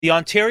The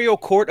Ontario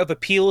Court of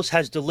Appeals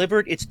has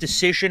delivered its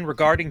decision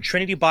regarding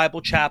Trinity Bible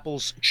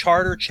Chapel's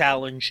charter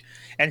challenge,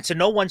 and to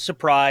no one's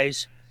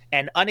surprise,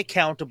 an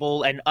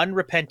unaccountable and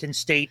unrepentant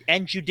state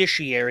and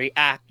judiciary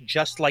act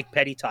just like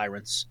petty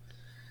tyrants.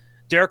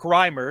 Derek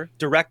Reimer,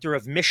 director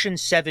of Mission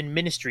 7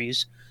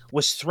 Ministries,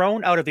 was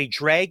thrown out of a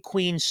drag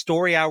queen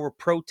story hour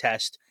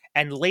protest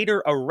and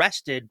later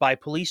arrested by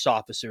police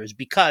officers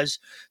because,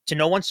 to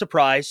no one's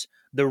surprise,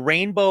 the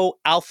Rainbow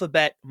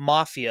Alphabet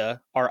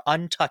Mafia are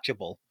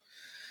untouchable.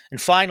 And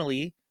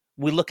finally,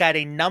 we look at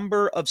a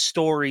number of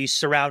stories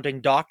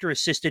surrounding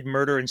doctor-assisted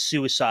murder and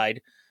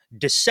suicide,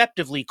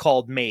 deceptively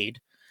called MAID,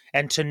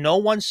 and to no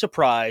one's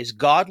surprise,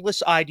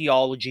 godless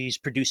ideologies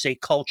produce a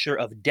culture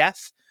of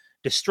death,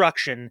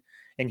 destruction,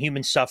 and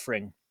human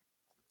suffering.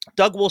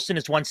 Doug Wilson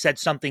has once said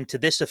something to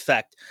this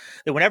effect,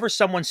 that whenever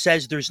someone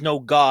says there's no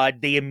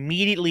God, they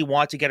immediately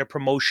want to get a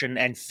promotion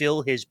and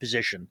fill his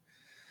position.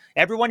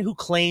 Everyone who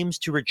claims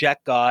to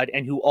reject God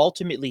and who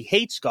ultimately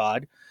hates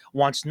God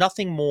wants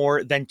nothing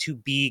more than to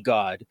be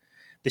God.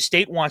 The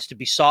state wants to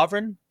be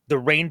sovereign, the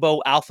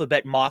Rainbow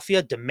Alphabet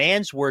Mafia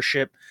demands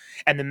worship,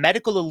 and the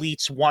medical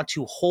elites want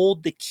to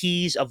hold the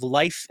keys of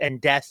life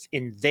and death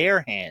in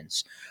their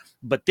hands.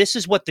 But this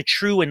is what the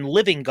true and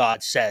living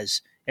God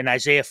says in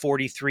Isaiah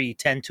 43,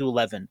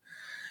 10-11.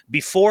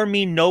 Before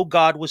me no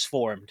God was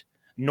formed,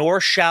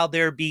 nor shall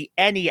there be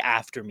any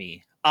after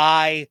me.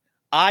 I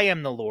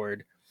am the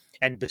Lord,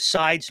 and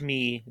besides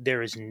me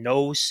there is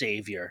no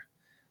Savior.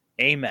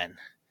 Amen.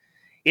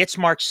 It's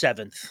March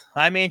 7th.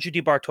 I'm Andrew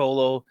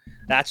DiBartolo.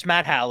 That's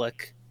Matt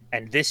Halleck,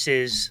 and this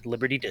is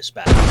Liberty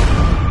Dispatch.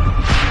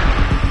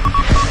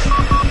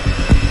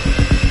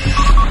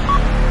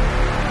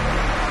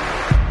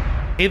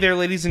 Hey there,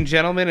 ladies and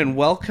gentlemen, and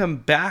welcome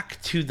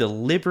back to the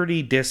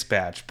Liberty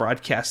Dispatch,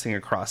 broadcasting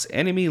across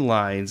enemy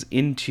lines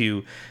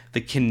into the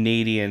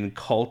Canadian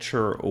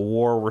culture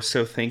war. We're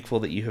so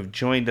thankful that you have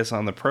joined us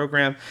on the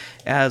program.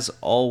 As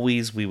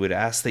always, we would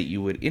ask that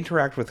you would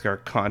interact with our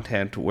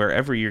content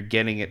wherever you're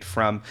getting it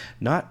from.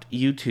 Not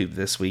YouTube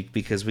this week,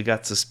 because we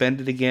got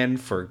suspended again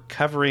for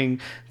covering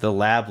the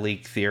lab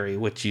leak theory,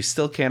 which you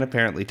still can't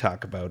apparently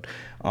talk about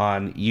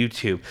on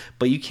YouTube.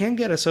 But you can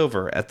get us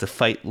over at the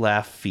Fight,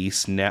 Laugh,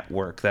 Feast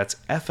Network. That's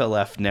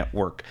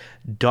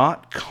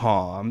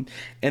flfnetwork.com.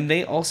 And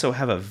they also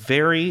have a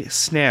very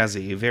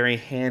snazzy, very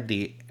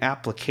handy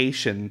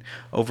application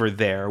over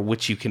there,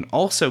 which you can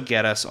also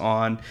get us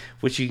on,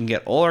 which you can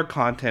get all our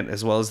content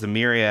as well as the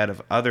myriad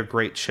of other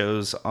great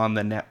shows on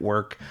the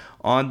network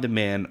on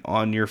demand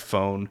on your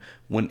phone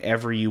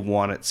whenever you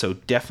want it. So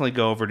definitely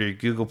go over to your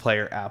Google Play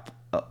or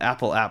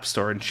Apple App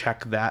Store and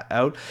check that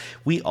out.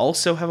 We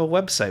also have a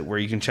website where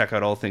you can check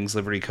out all things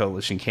Liberty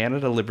Coalition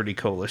Canada,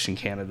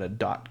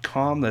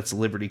 libertycoalitioncanada.com. That's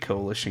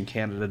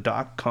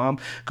libertycoalitioncanada.com.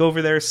 Go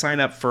over there, sign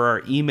up for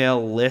our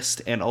email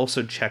list, and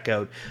also check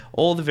out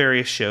all the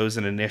various shows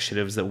and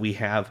initiatives that we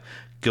have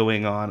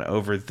going on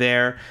over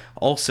there.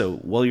 Also,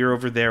 while you're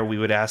over there, we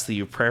would ask that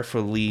you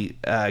prayerfully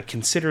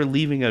consider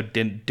leaving a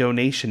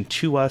donation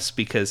to us,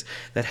 because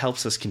that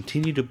helps us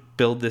continue to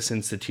build this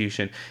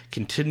institution,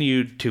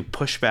 continue to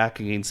push back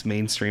against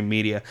mainstream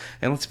media,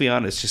 and let's be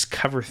honest, just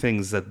cover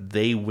things that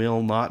they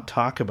will not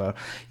talk about.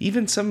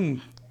 Even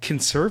some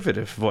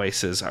conservative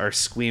voices are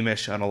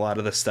squeamish on a lot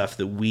of the stuff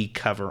that we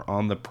cover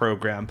on the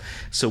program.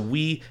 So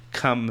we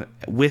come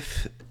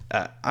with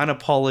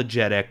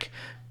unapologetic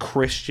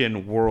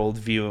Christian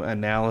worldview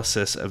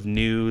analysis of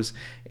news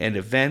and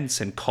events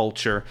and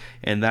culture,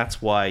 and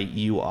that's why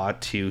you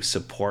ought to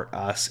support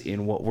us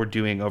in what we're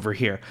doing over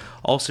here.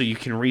 Also, you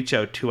can reach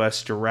out to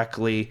us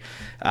directly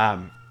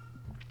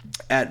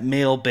at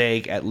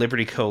mailbag at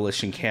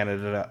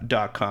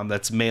libertycoalitioncanada.com.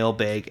 That's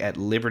mailbag at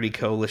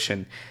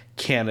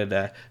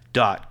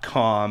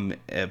libertycoalitioncanada.com.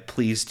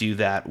 Please do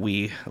that.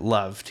 We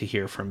love to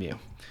hear from you.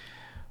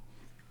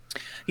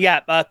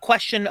 Yeah,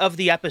 question of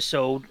the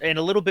episode. In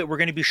a little bit, we're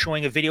going to be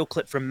showing a video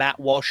clip from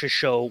Matt Walsh's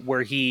show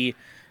where he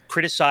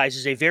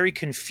criticizes a very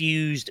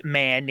confused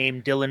man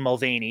named Dylan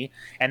Mulvaney.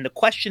 And the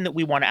question that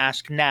we want to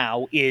ask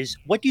now is,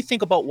 what do you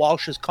think about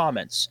Walsh's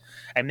comments?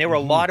 And there were a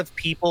lot of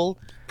people,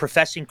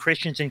 professing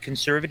Christians and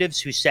conservatives,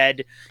 who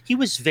said he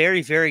was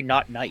very, very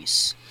not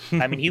nice.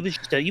 I mean, he was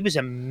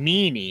a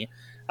meanie.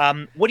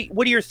 What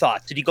are your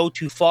thoughts? Did he go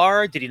too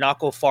far? Did he not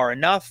go far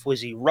enough?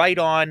 Was he right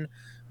on?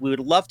 We would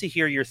love to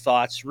hear your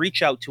thoughts.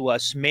 Reach out to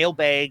us,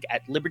 mailbag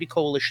at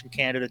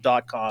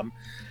libertycoalitioncanada.com,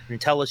 and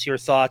tell us your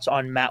thoughts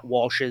on Matt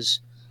Walsh's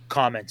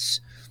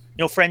comments. You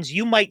know, friends,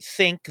 you might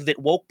think that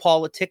woke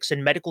politics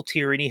and medical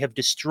tyranny have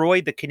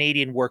destroyed the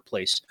Canadian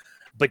workplace,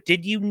 but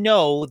did you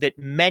know that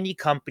many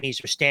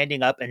companies are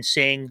standing up and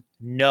saying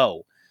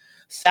no?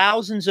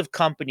 Thousands of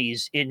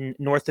companies in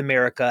North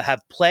America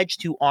have pledged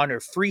to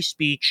honor free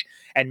speech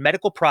and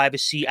medical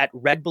privacy at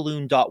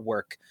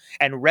redballoon.work.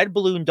 And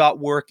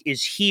redballoon.work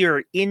is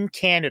here in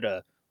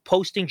Canada,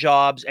 posting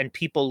jobs and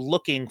people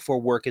looking for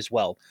work as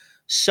well.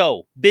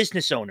 So,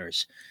 business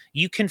owners,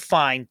 you can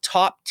find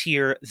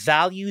top-tier,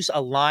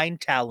 values-aligned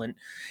talent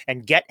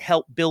and get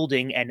help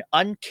building an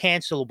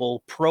uncancelable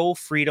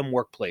pro-freedom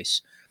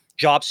workplace.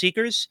 Job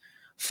seekers,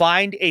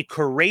 Find a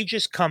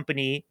courageous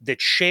company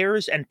that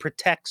shares and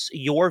protects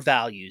your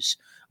values.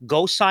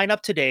 Go sign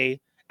up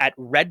today at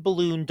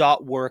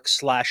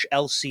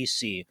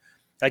redballoon.work/LCC.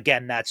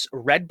 Again, that's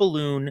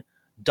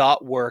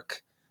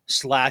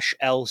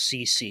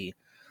redballoon.work/LCC.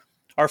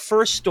 Our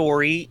first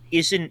story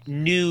isn't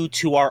new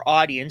to our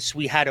audience.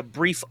 We had a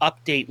brief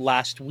update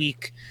last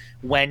week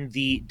when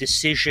the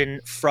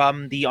decision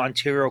from the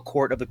Ontario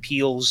Court of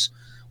Appeals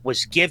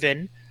was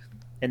given.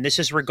 And this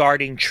is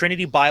regarding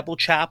Trinity Bible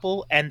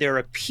Chapel and their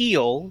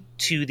appeal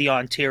to the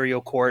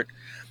Ontario Court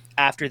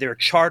after their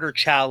charter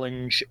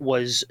challenge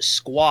was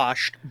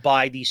squashed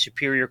by the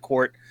Superior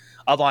Court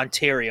of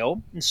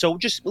Ontario. And so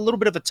just a little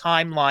bit of a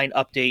timeline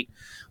update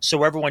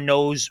so everyone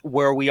knows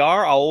where we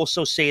are. I'll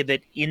also say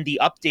that in the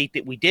update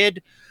that we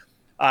did,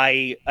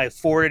 I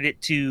forwarded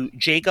it to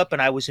Jacob,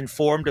 and I was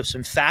informed of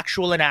some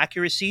factual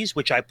inaccuracies,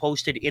 which I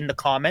posted in the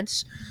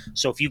comments.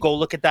 So if you go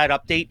look at that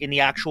update in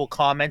the actual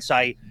comments,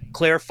 I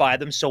clarify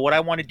them. So what I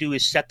want to do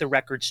is set the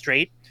record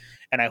straight,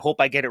 and I hope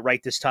I get it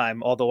right this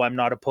time, although I'm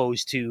not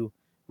opposed to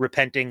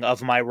repenting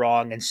of my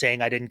wrong and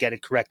saying I didn't get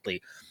it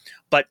correctly.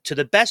 But to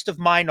the best of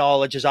my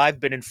knowledge, as I've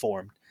been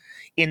informed,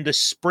 in the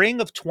spring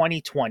of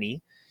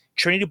 2020,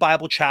 Trinity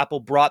Bible Chapel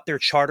brought their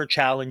charter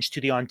challenge to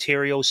the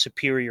Ontario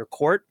Superior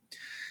Court,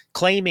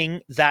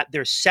 claiming that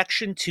their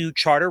Section 2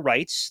 charter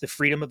rights, the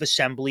freedom of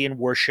assembly and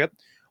worship,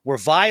 were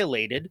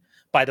violated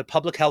by the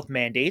public health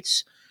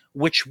mandates,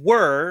 which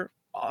were,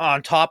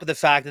 on top of the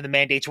fact that the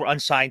mandates were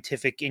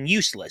unscientific and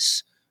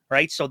useless,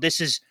 right? So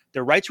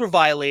their rights were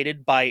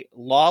violated by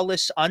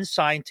lawless,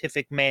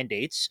 unscientific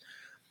mandates,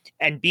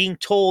 and being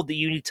told that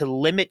you need to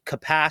limit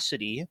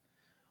capacity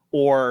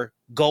or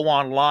go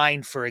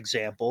online, for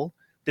example,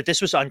 that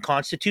this was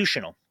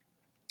unconstitutional.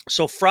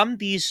 So from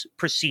these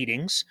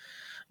proceedings,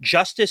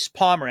 Justice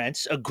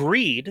Pomerantz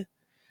agreed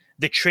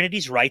that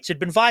Trinity's rights had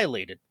been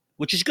violated,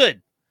 which is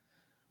good.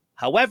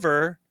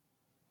 However,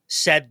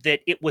 said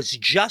that it was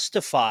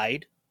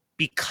justified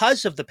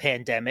because of the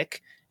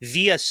pandemic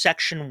via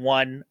Section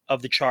 1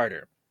 of the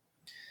Charter.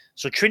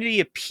 So Trinity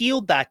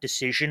appealed that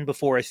decision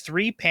before a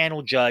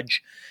 3-panel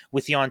judge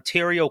with the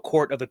Ontario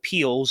Court of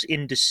Appeals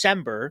in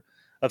December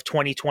of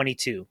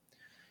 2022.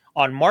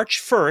 On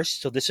March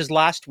 1st, so this is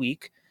last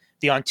week,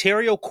 the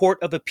Ontario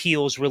Court of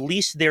Appeals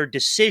released their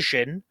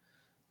decision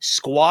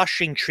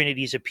squashing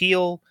Trinity's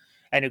appeal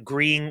and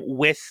agreeing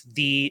with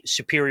the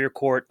Superior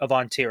Court of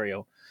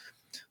Ontario.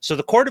 So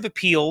the Court of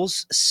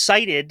Appeals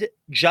cited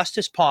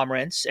Justice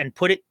Pomerantz and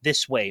put it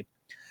this way.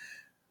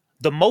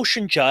 The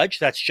motion judge,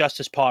 that's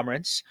Justice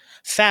Pomerantz,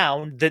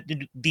 found that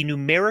the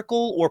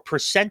numerical or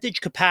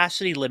percentage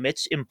capacity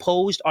limits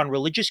imposed on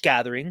religious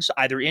gatherings,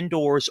 either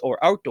indoors or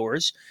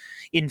outdoors,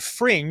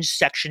 infringe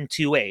Section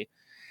 2A.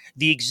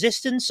 The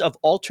existence of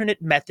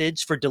alternate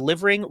methods for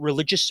delivering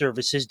religious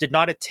services did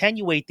not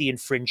attenuate the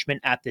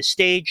infringement at this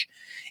stage,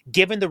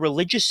 given the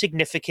religious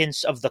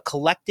significance of the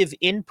collective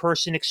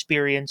in-person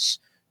experience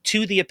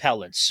to the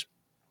appellants.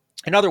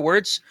 In other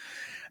words,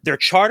 their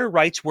charter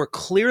rights were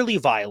clearly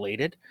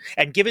violated,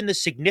 and given the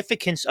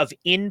significance of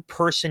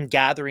in-person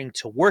gathering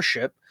to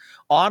worship,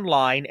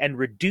 online and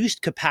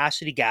reduced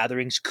capacity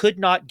gatherings could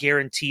not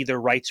guarantee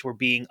their rights were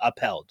being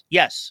upheld.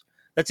 Yes,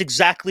 that's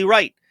exactly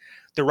right.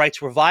 The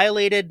rights were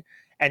violated,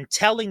 and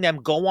telling them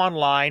go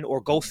online or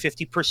go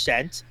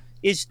 50%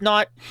 is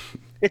not.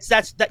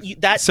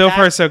 So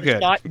far so good.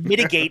 Does not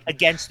mitigate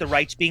against the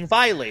rights being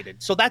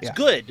violated. So that's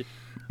good.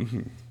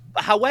 Mm-hmm.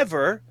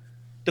 However,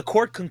 the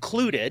court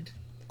concluded,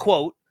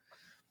 quote,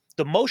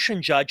 the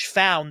motion judge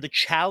found the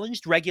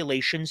challenged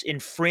regulations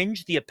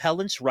infringe the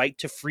appellant's right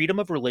to freedom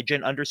of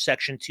religion under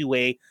Section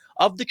 2A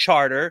of the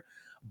Charter,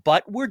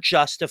 but were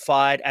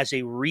justified as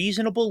a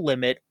reasonable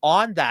limit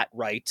on that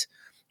right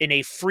in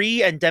a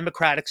free and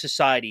democratic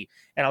society.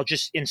 And I'll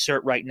just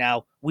insert right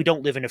now, we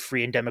don't live in a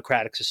free and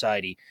democratic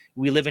society.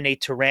 We live in a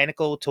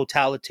tyrannical,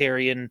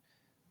 totalitarian,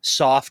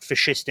 soft,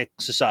 fascistic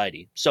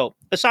society. So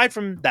aside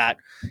from that,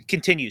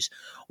 continues,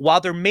 while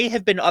there may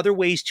have been other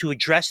ways to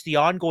address the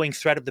ongoing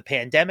threat of the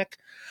pandemic,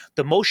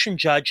 the motion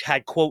judge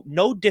had, quote,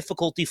 no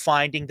difficulty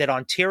finding that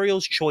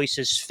Ontario's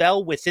choices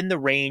fell within the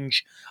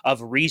range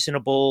of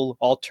reasonable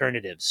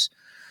alternatives.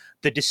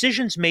 The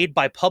decisions made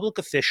by public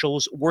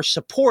officials were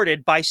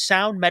supported by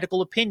sound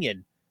medical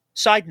opinion.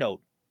 Side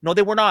note, no,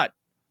 they were not.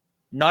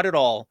 Not at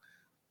all,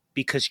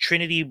 because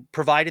Trinity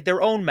provided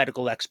their own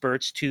medical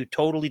experts to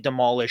totally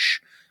demolish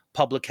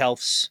public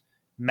health's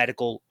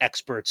medical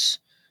experts,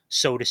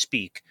 so to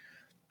speak.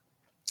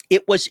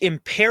 It was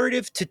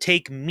imperative to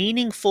take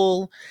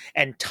meaningful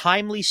and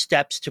timely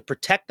steps to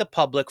protect the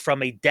public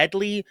from a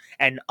deadly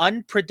and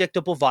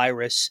unpredictable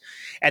virus,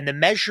 and the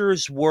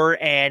measures were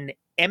an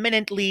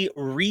eminently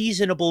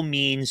reasonable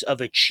means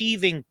of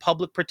achieving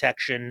public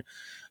protection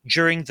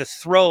during the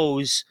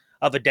throes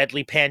of a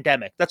deadly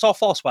pandemic. That's all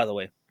false, by the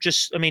way.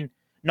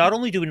 Not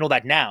only do we know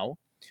that now,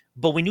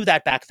 but we knew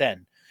that back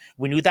then.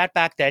 We knew that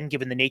back then,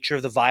 given the nature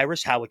of the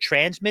virus, how it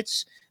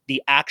transmits,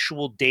 the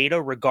actual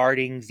data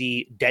regarding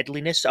the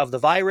deadliness of the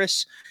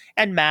virus,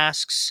 and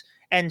masks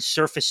and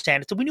surface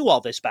sanitizer. We knew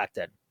all this back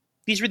then.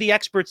 These were the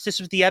experts. This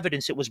was the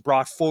evidence that was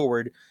brought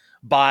forward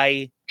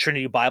by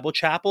Trinity Bible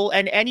Chapel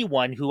and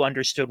anyone who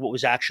understood what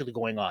was actually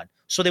going on.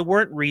 So they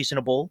weren't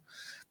reasonable.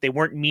 They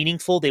weren't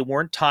meaningful. They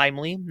weren't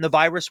timely. The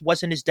virus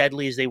wasn't as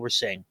deadly as they were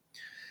saying.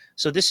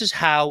 So this is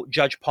how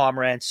Judge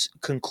Pomerantz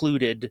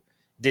concluded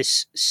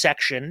this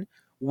section,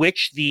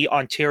 which the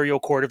Ontario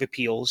Court of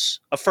Appeals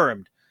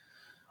affirmed.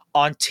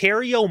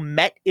 Ontario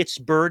met its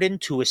burden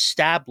to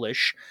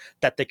establish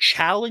that the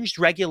challenged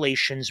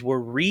regulations were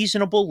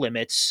reasonable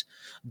limits,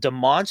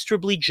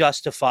 demonstrably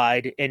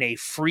justified in a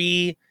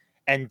free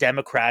and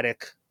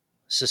democratic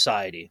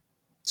society.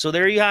 So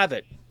there you have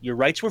it. Your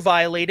rights were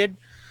violated,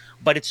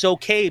 but it's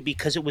okay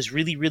because it was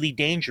really, really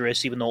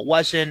dangerous, even though it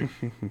wasn't.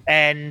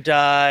 And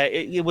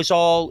it was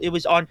on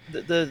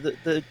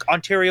the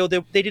Ontario.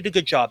 They did a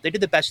good job. They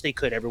did the best they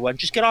could. Everyone,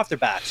 just get off their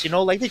backs.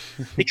 Like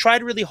they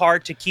tried really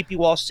hard to keep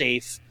you all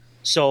safe.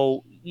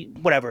 So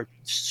whatever.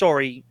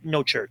 Sorry,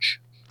 no church.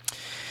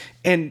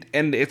 And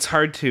it's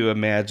hard to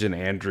imagine,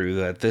 Andrew,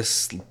 that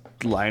this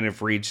line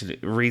of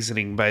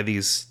reasoning by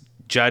these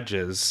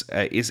judges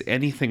is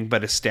anything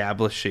but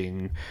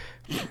establishing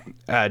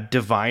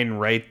divine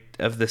right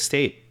of the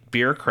state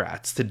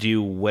bureaucrats to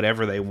do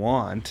whatever they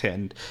want,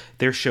 and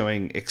they're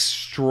showing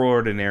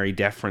extraordinary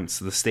deference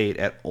to the state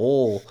at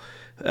all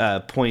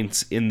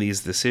points in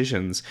these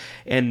decisions,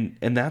 and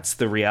that's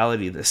the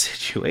reality of the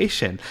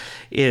situation.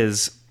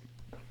 Is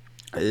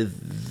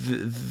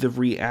the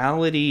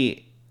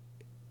reality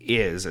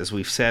is, as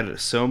we've said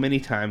so many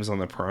times on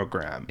the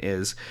program,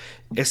 is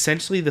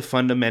essentially the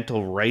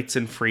fundamental rights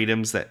and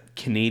freedoms that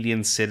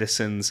Canadian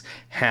citizens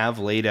have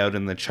laid out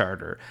in the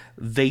Charter.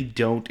 They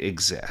don't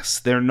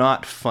exist. They're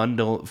not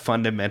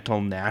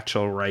fundamental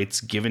natural rights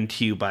given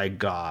to you by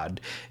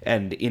God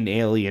and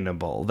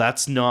inalienable.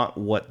 That's not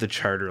what the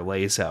Charter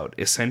lays out.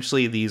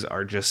 Essentially, these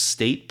are just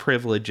state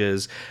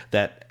privileges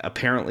that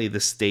apparently the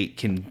state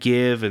can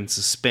give and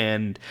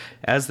suspend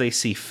as they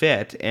see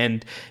fit.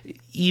 And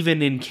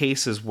even in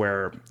cases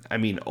where, I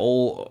mean,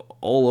 all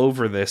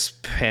over this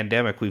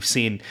pandemic, we've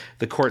seen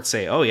the court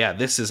say, oh yeah,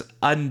 this is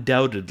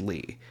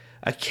undoubtedly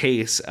a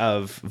case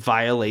of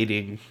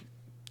violating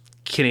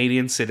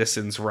Canadian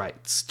citizens'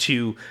 rights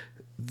to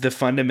the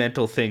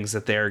fundamental things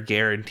that they are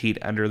guaranteed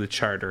under the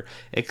Charter,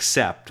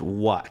 except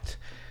what?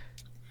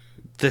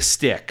 The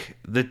stick,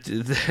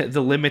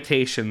 the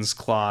limitations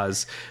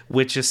clause,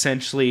 which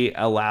essentially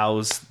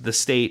allows the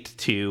state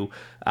to,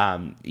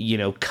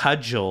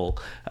 cudgel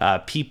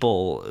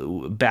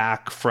people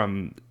back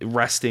from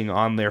resting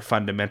on their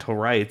fundamental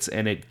rights,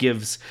 and it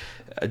gives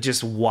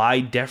just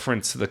wide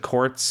deference to the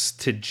courts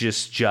to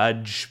just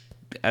judge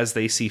as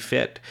they see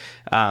fit,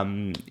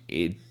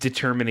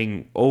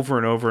 determining over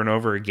and over and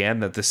over again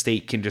that the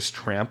state can just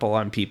trample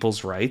on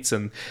people's rights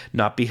and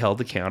not be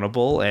held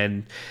accountable,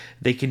 and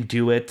they can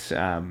do it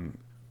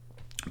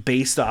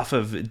based off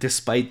of,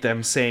 despite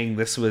them saying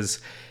this was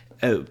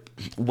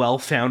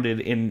well-founded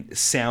in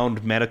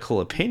sound medical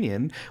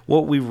opinion.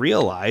 What we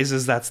realize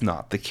is that's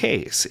not the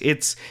case.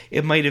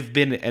 It might have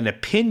been an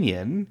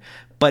opinion,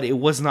 but it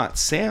was not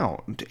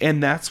sound.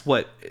 And that's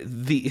what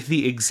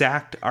the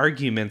exact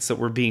arguments that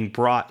were being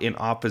brought in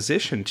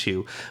opposition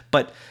to.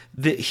 But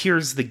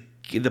here's the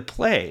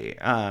play.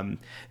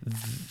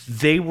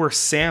 They were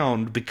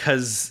sound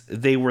because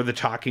they were the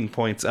talking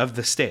points of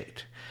the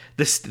state.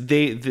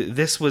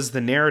 This was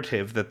the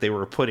narrative that they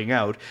were putting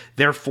out.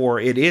 Therefore,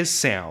 it is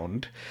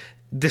sound,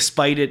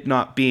 despite it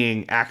not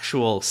being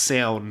actual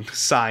sound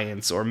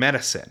science or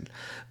medicine.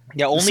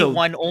 Yeah,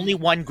 only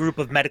one group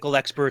of medical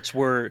experts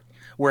were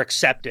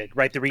accepted,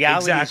 right? The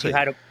reality is you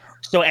had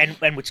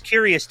and what's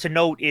curious to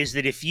note is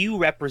that if you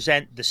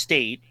represent the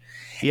state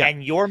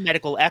and your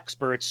medical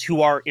experts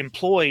who are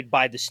employed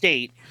by the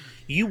state,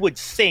 you would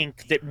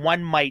think that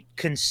one might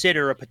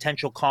consider a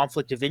potential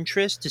conflict of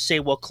interest to say,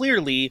 well,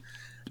 clearly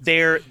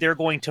they're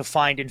going to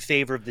find in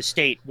favor of the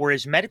state,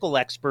 whereas medical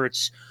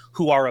experts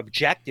who are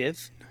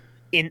objective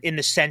in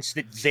the sense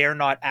that they're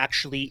not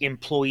actually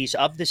employees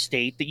of the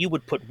state, that you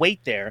would put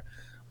weight there.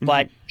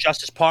 But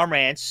Justice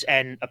Pomerantz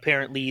and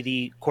apparently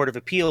the Court of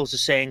Appeals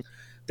is saying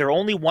there are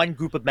only one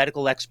group of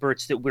medical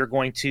experts that we're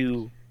going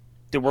to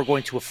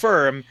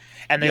affirm,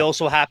 and they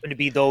also happen to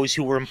be those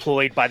who were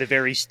employed by the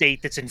very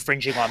state that's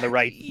infringing on the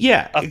right.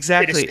 Yeah,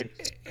 exactly.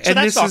 Citizens. So and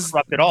that's not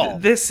corrupt at all.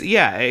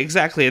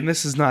 Exactly. And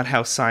this is not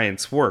how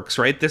science works,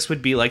 right? This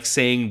would be like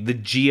saying the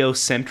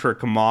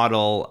geocentric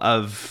model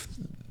of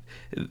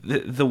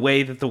the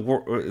way that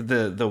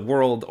the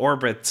world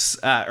orbits,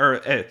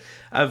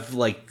 of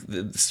like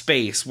the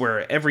space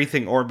where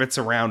everything orbits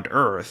around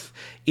Earth,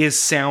 is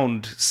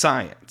sound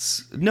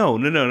science.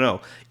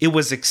 No. It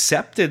was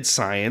accepted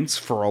science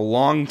for a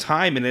long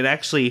time, and it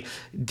actually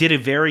did a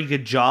very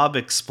good job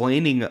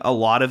explaining a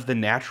lot of the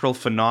natural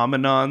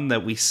phenomenon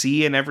that we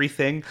see and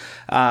everything.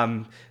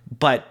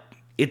 But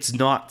it's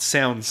not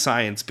sound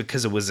science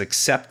because it was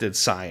accepted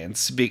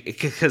science,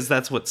 because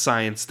that's what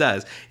science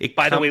does.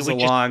 By the way,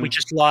 we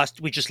just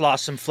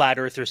lost some flat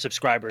earther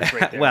subscribers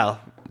right there. Well,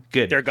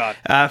 good. They're gone.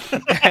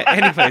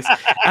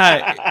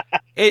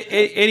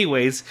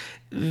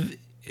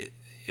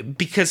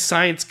 because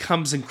science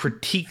comes and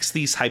critiques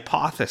these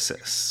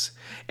hypotheses.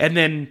 And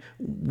then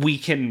we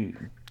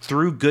can,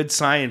 through good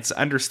science,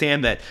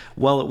 understand that,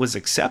 well, it was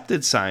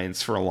accepted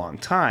science for a long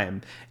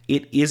time.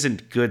 It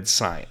isn't good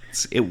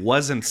science. It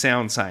wasn't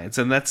sound science.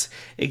 And that's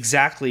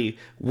exactly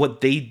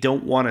what they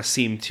don't want to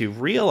seem to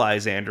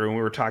realize, Andrew. And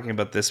we were talking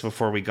about this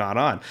before we got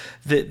on.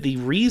 The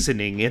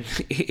reasoning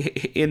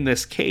in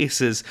this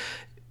case is,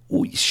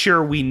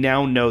 sure, we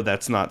now know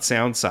that's not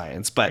sound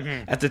science, but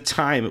at the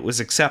time it was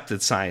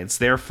accepted science.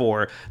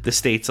 Therefore, the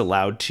state's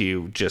allowed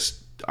to just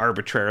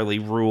arbitrarily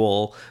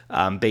rule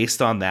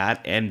based on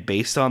that, and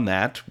based on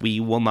that,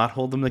 we will not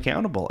hold them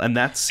accountable, and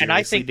that's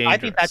seriously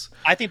dangerous.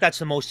 I think that's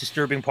the most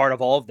disturbing part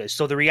of all of this.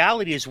 So the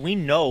reality is, we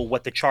know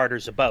what the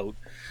charter's about.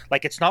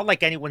 Like, it's not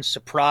like anyone's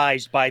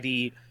surprised by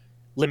the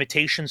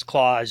limitations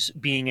clause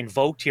being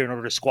invoked here in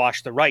order to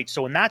squash the right.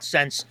 So in that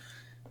sense,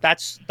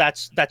 that's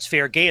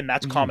fair game.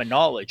 That's common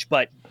knowledge.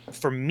 But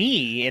for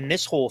me, in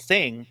this whole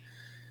thing,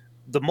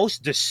 the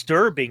most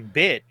disturbing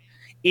bit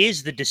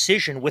is the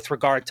decision with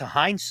regard to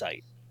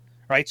hindsight.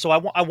 Right, so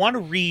I want to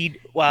read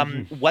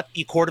what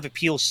the Court of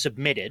Appeals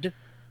submitted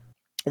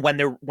when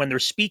they're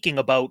speaking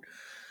about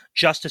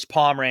Justice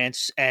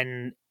Pomerantz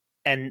and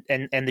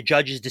the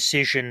judge's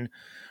decision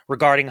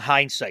regarding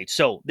hindsight.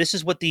 So this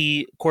is what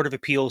the Court of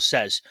Appeals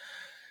says: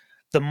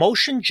 the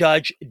motion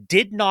judge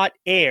did not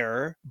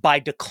err by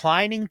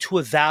declining to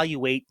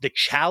evaluate the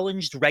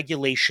challenged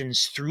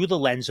regulations through the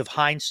lens of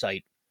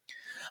hindsight.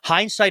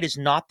 Hindsight is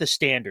not the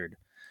standard.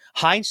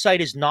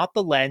 Hindsight is not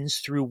the lens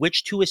through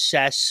which to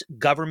assess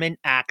government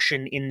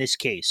action in this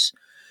case.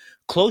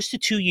 Close to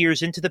 2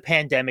 years into the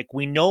pandemic,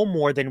 we know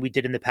more than we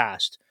did in the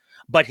past,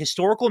 but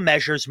historical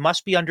measures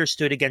must be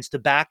understood against the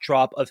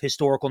backdrop of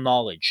historical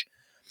knowledge.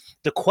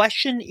 The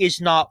question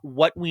is not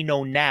what we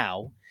know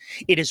now,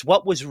 it is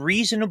what was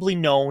reasonably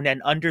known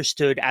and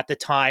understood at the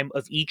time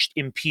of each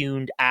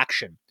impugned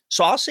action.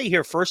 So I'll say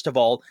here, first of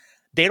all,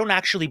 they don't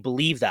actually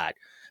believe that,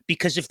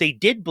 because if they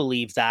did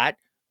believe that,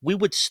 we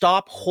would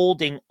stop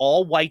holding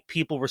all white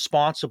people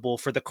responsible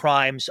for the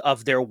crimes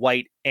of their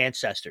white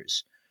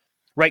ancestors,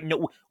 right?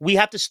 No, we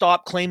have to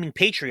stop claiming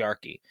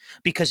patriarchy,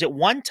 because at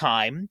one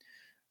time,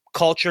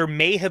 culture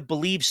may have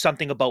believed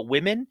something about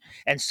women,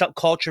 and some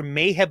culture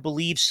may have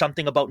believed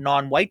something about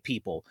non-white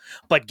people.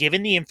 But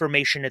given the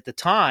information at the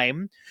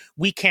time,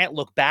 we can't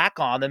look back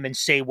on them and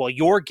say, well,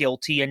 you're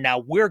guilty and now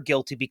we're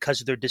guilty because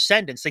of their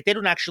descendants. Like, they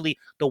don't actually,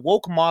 the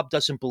woke mob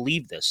doesn't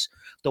believe this.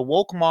 The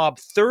woke mob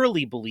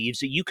thoroughly believes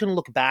that you can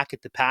look back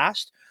at the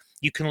past,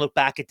 you can look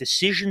back at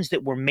decisions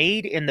that were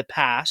made in the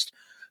past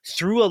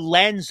through a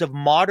lens of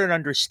modern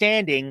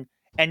understanding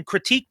and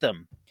critique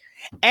them,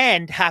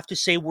 and have to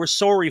say we're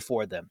sorry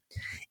for them,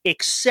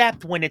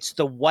 except when it's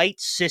the white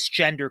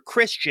cisgender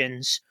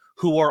Christians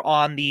who are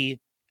on the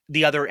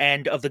other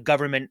end of the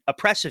government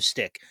oppressive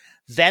stick.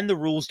 Then the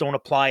rules don't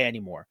apply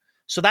anymore.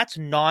 So that's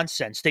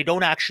nonsense. They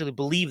don't actually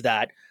believe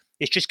that.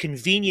 It's just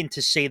convenient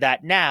to say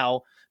that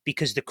now,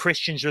 because the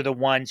Christians are the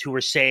ones who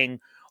are saying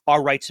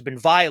our rights have been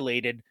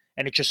violated,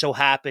 and it just so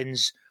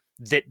happens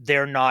that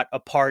they're not a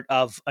part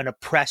of an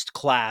oppressed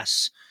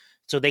class,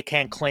 so they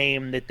can't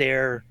claim that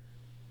they're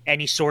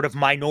any sort of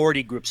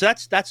minority group. So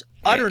that's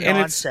utter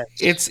nonsense.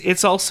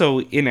 It's also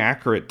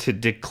inaccurate to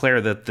declare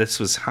that this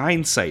was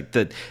hindsight,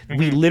 that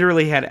we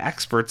literally had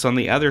experts on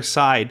the other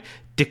side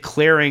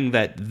declaring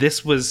that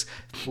this was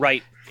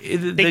right.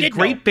 The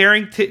Great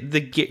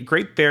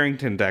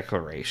Barrington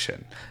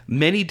Declaration.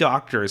 Many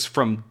doctors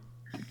from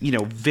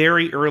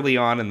very early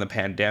on in the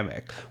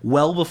pandemic,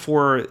 well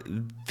before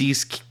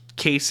these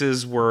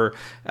cases were,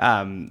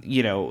 the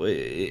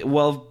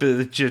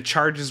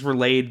charges were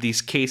laid,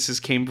 these cases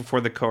came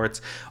before the courts,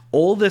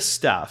 all this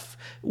stuff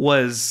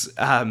was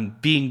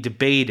being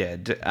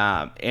debated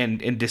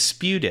and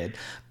disputed.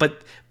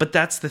 But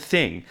that's the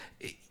thing.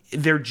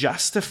 They're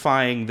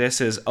justifying this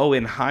as,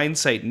 in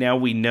hindsight, now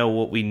we know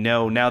what we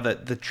know, now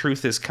that the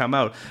truth has come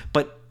out.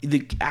 But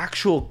the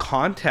actual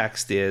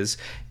context is,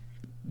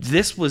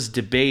 this was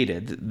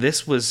debated.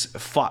 This was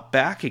fought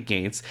back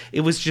against.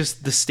 It was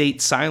just the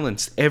state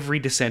silenced every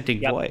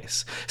dissenting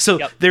voice. So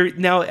they're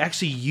now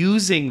actually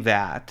using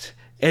that,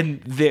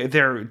 and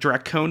their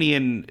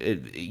draconian,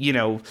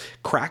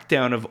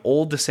 crackdown of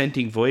old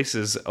dissenting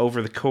voices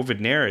over the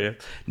COVID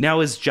narrative now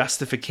is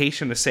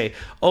justification to say,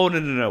 oh,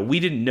 no, we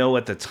didn't know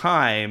at the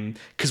time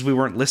because we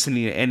weren't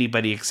listening to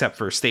anybody except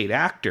for state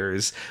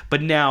actors.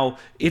 But now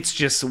it's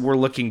just, we're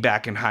looking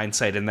back in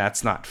hindsight, and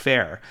that's not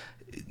fair.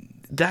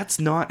 That's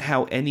not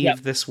how any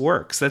of this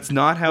works. That's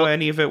not how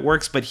any of it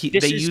works. But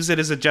they use it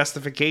as a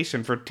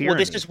justification for tyranny. Well,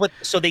 this is what.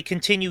 So they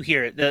continue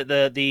here.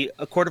 The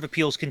Court of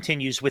Appeals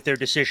continues with their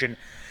decision.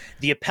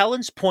 The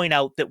appellants point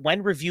out that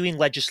when reviewing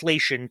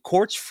legislation,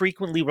 courts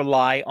frequently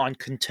rely on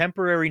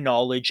contemporary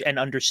knowledge and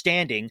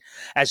understanding,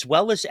 as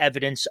well as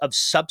evidence of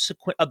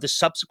the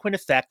subsequent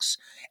effects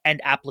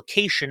and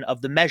application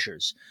of the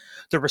measures.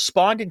 The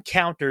respondent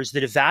counters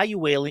that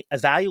evaluating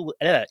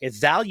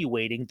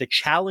the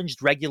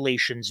challenged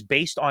regulations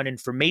based on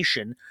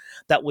information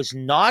that was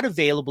not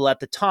available at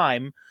the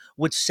time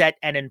would set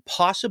an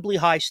impossibly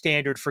high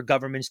standard for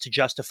governments to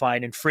justify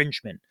an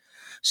infringement.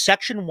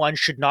 Section 1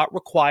 should not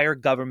require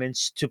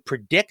governments to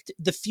predict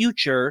the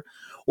future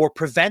or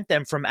prevent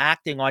them from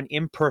acting on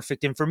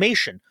imperfect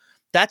information.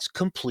 That's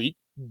complete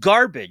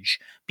garbage,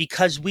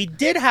 because we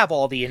did have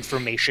all the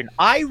information.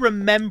 I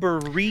remember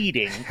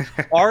reading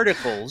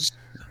articles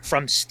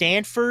from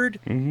Stanford,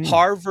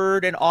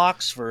 Harvard, and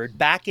Oxford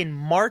back in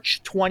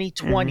March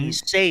 2020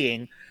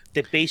 saying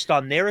that based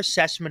on their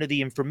assessment of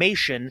the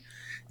information,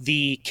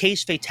 the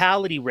case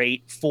fatality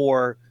rate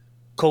for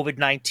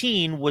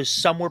COVID-19 was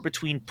somewhere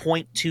between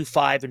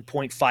 0.25 and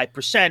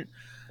 0.5%,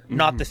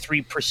 not the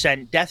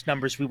 3% death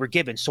numbers we were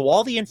given. So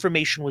all the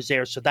information was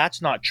there, so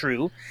that's not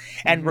true.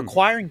 And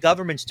requiring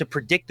governments to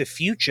predict the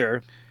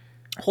future,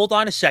 hold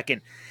on a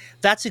second,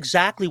 that's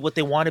exactly what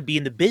they want to be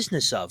in the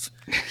business of.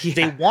 Yeah,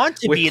 they want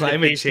to be in the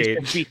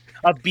business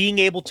of being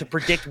able to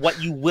predict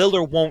what you will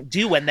or won't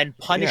do and then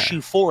punish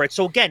you for it.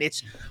 So again,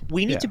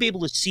 we need to be able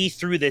to see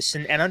through this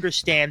and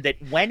understand that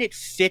when it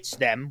fits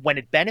them, when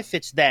it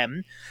benefits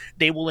them,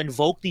 they will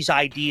invoke these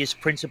ideas,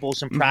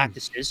 principles, and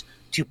practices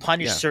to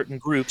punish certain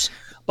groups.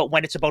 But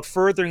when it's about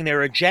furthering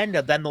their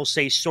agenda, then they'll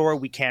say, sorry,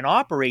 we can't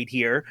operate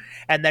here.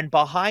 And then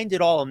behind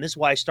it all, and this is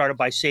why I started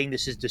by saying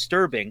this is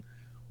disturbing,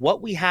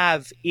 what we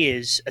have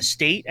is a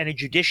state and a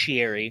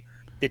judiciary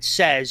that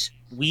says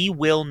we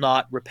will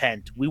not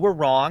repent. We were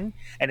wrong,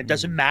 and it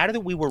doesn't matter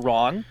that we were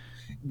wrong.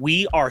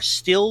 We are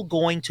still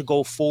going to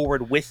go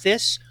forward with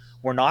this.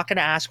 We're not going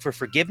to ask for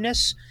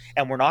forgiveness,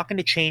 and we're not going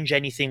to change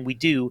anything we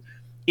do.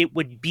 It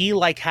would be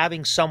like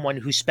having someone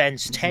who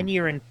spends 10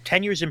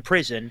 years in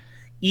prison,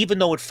 even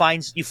though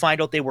you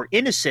find out they were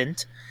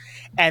innocent,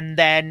 and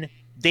then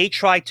they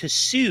try to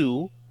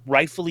sue,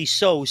 rightfully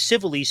so,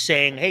 civilly,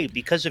 saying, hey,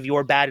 because of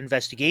your bad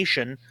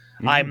investigation,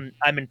 I'm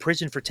in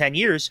prison for 10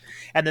 years.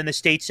 And then the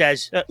state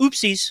says,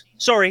 oopsies,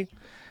 sorry,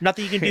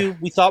 nothing you can do.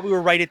 We thought we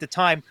were right at the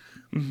time.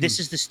 This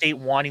is the state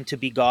wanting to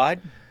be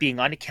God, being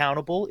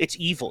unaccountable. It's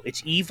evil.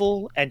 It's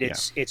evil, and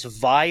it's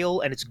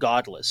vile, and it's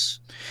godless.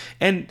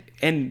 And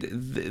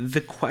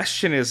the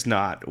question is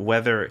not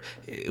whether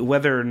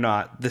or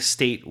not the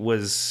state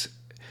was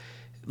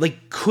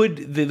like,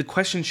 the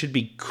question should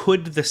be,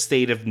 could the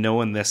state have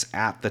known this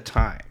at the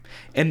time?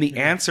 And the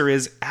answer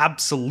is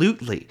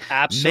absolutely.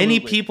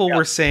 Many people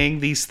were saying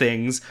these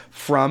things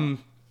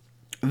from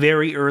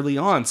very early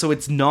on. So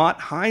it's not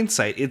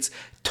hindsight. It's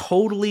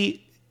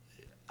totally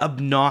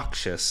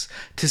obnoxious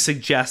to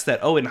suggest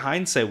that, in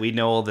hindsight, we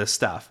know all this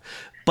stuff.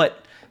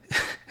 But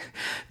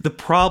the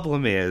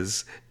problem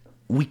is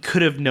we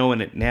could have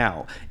known it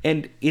now.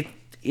 And it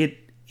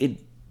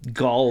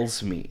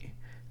galls me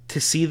to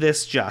see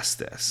this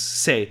justice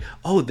say,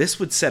 this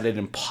would set an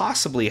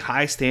impossibly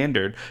high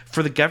standard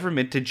for the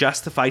government to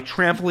justify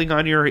trampling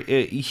on your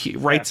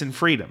rights and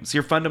freedoms,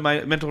 your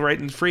fundamental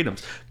rights and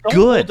freedoms. Don't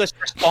hold us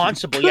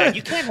responsible. Yeah,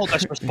 you can't hold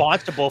us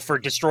responsible for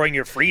destroying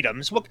your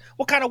freedoms. What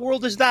kind of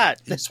world is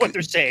that? That's what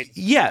they're saying.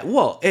 Yeah,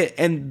 well,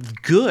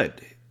 and good.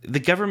 The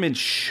government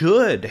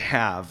should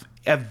have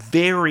a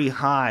very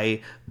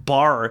high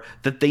bar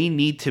that they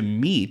need to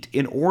meet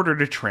in order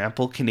to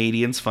trample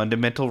Canadians'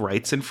 fundamental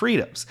rights and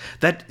freedoms.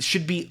 That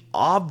should be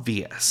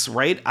obvious,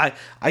 right?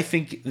 I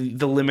think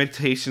the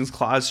limitations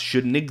clause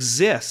shouldn't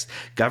exist.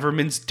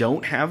 Governments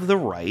don't have the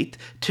right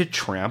to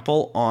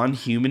trample on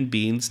human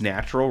beings'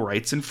 natural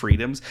rights and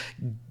freedoms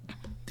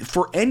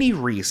for any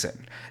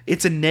reason.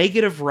 It's a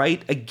negative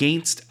right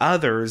against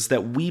others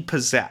that we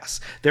possess.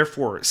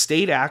 Therefore,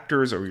 state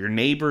actors or your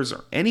neighbors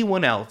or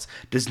anyone else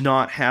does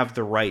not have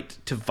the right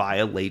to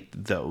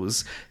violate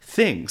those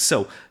things.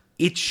 So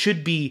it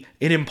should be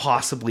an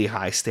impossibly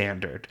high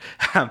standard.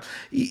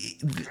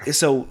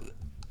 So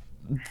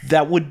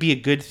that would be a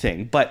good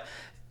thing. But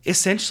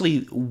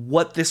essentially,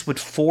 what this would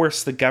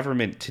force the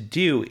government to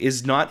do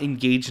is not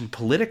engage in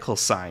political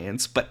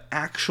science, but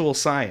actual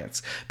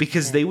science,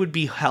 because they would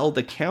be held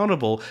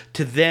accountable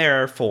to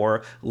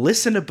therefore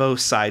listen to both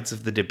sides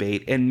of the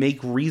debate and make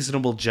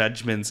reasonable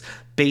judgments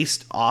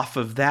based off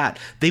of that.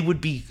 They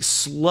would be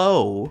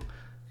slow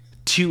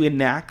to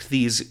enact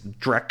these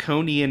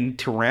draconian,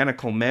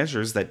 tyrannical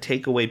measures that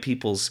take away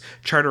people's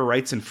charter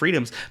rights and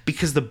freedoms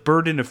because the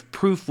burden of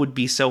proof would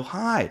be so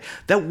high.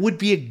 That would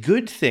be a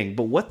good thing.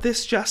 But what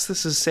this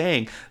justice is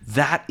saying,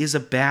 that is a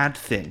bad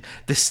thing.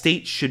 The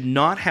state should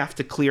not have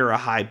to clear a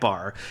high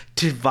bar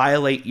to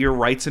violate your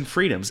rights and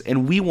freedoms.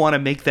 And we want to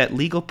make that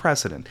legal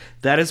precedent.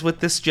 That is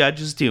what this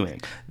judge is doing.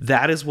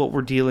 That is what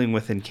we're dealing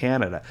with in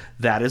Canada.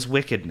 That is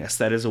wickedness.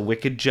 That is a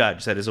wicked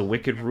judge. That is a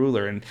wicked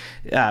ruler. And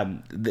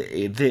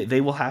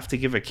they will have to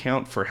give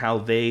account for how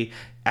they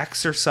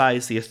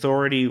exercise the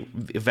authority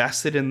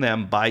vested in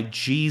them by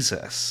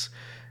Jesus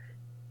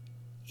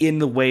in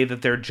the way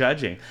that they're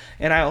judging.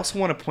 And I also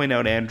want to point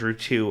out, Andrew,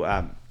 too,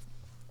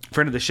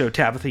 friend of the show,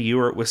 Tabitha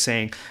Ewart, was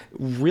saying,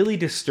 really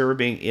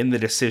disturbing in the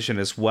decision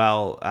as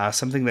well,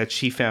 something that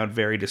she found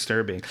very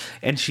disturbing.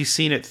 And she's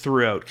seen it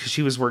throughout because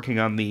she was working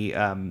on the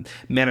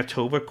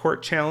Manitoba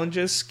court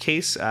challenges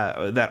case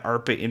that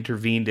ARPA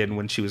intervened in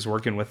when she was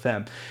working with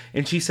them.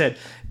 And she said,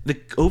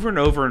 over and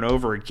over and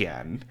over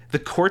again, the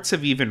courts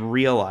have even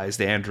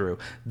realized, Andrew,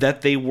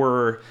 that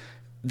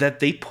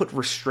they put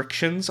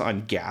restrictions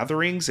on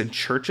gatherings and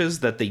churches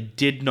that they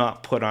did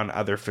not put on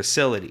other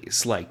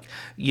facilities, like,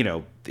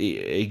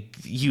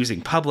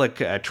 using public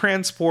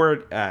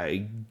transport,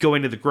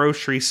 going to the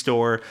grocery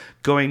store,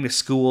 going to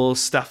school,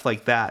 stuff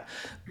like that.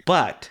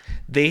 But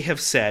they have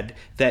said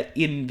that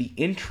in the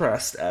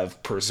interest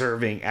of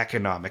preserving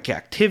economic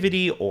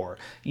activity or,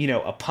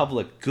 a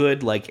public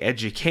good like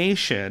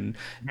education,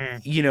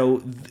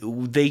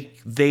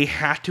 they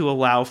had to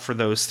allow for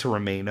those to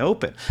remain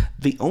open.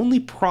 The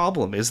only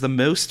problem is the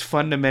most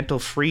fundamental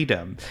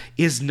freedom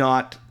is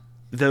not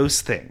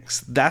those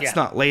things. That's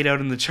not laid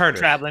out in the charter.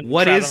 Traveling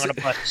on a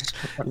bus.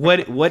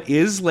 what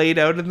is laid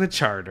out in the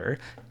charter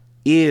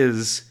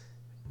is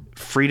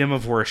freedom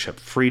of worship,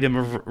 freedom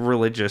of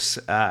religious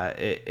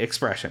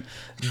expression.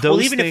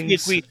 Those things.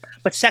 If we,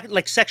 but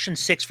Section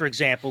 6, for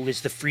example,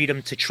 is the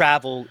freedom to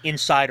travel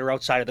inside or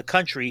outside of the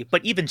country.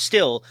 But even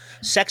still,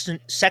 Section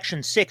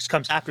 6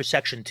 comes after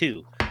Section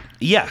 2.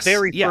 Yes. The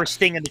very first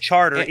thing in the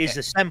charter is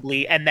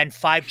assembly, and then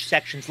 5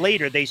 sections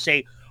later they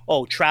say,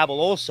 travel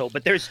also.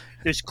 But there's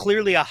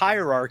clearly a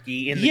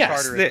hierarchy in the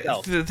charter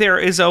itself. There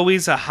is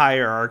always a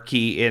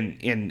hierarchy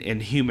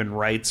in human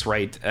rights,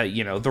 right?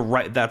 The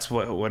right. That's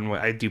what, when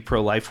I do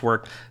pro-life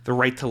work, the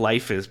right to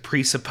life is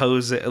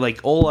presuppose, like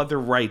all other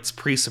rights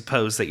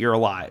presuppose that you're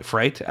alive,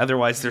 right?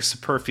 Otherwise, they're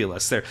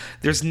superfluous.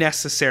 There's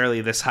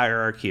necessarily this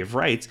hierarchy of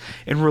rights.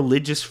 And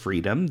religious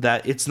freedom,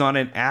 that it's not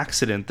an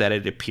accident that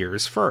it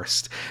appears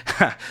first,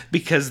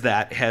 because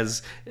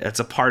that's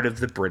a part of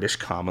the British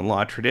common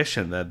law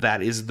tradition.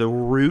 That is the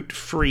root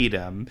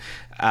freedom,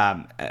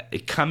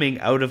 coming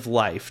out of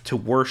life to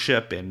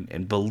worship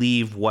and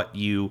believe what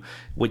you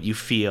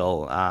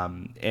feel,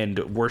 and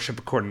worship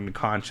according to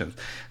conscience.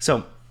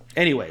 So,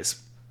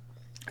 anyways,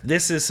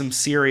 this is some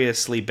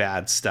seriously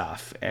bad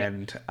stuff,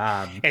 and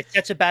it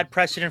sets a bad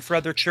precedent for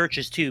other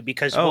churches too.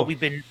 Because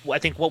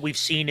what we've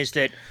seen is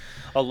that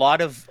a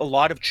lot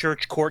of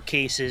church court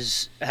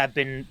cases have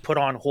been put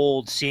on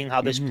hold, seeing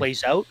how this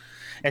plays out.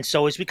 And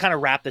so, as we kind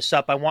of wrap this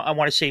up, I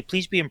want to say,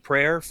 please be in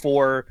prayer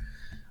for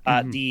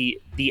the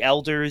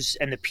elders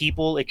and the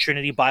people at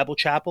Trinity Bible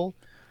Chapel.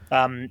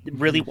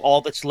 Really, all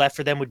that's left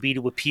for them would be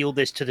to appeal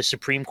this to the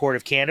Supreme Court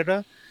of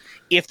Canada.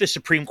 If the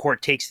Supreme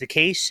Court takes the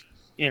case,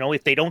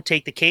 if they don't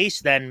take the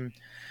case, then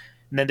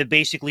that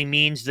basically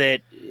means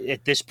that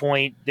at this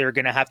point they're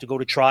going to have to go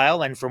to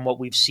trial. And from what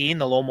we've seen,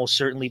 they'll almost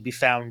certainly be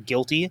found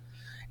guilty.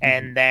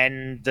 And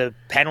then the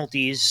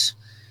penalties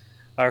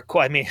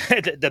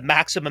the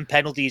maximum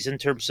penalties in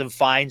terms of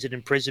fines and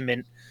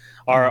imprisonment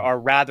are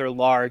rather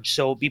large.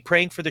 So be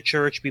praying for the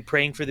church, be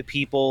praying for the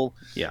people.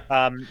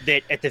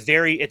 That at the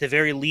very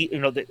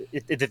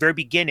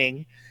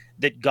beginning,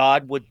 that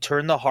God would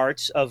turn the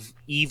hearts of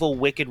evil,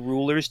 wicked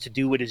rulers to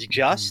do what is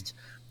just,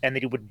 and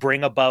that He would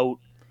bring about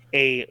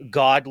a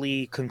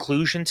godly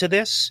conclusion to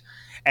this.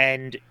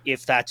 And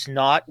if that's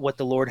not what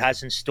the Lord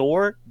has in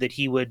store, that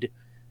He would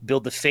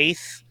build the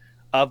faith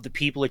of the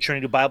people at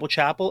Trinity Bible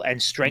Chapel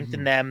and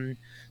strengthen them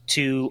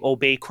to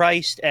obey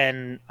Christ.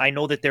 And I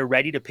know that they're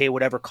ready to pay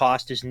whatever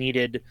cost is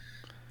needed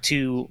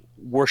to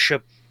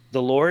worship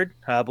the Lord,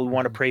 but we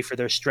want to pray for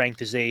their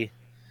strength as they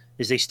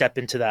step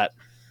into that.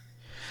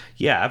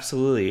 Yeah,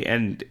 absolutely.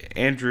 And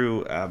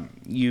Andrew,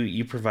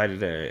 you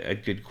provided a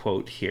good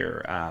quote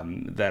here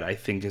that I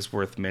think is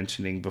worth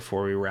mentioning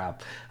before we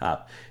wrap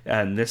up.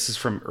 And this is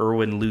from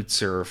Erwin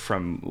Lutzer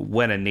from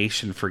When a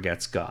Nation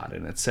Forgets God.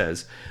 And it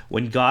says,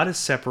 when God is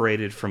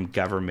separated from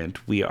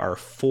government, we are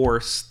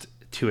forced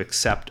to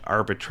accept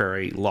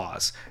arbitrary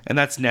laws. And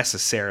that's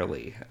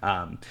necessarily.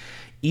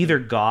 Either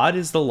God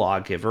is the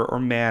lawgiver or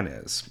man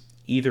is.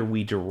 Either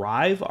we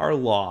derive our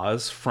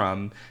laws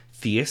from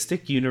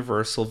theistic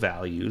universal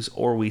values,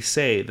 or we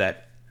say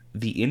that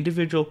the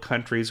individual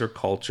countries or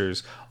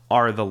cultures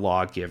are the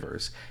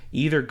lawgivers.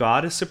 Either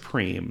God is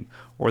supreme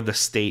or the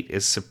state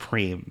is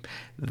supreme.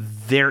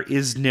 There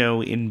is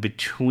no in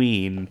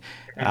between.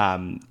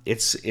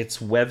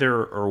 It's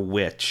whether or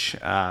which.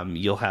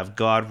 You'll have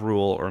God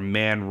rule or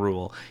man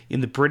rule.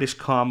 In the British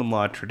common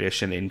law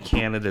tradition, in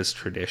Canada's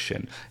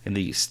tradition, in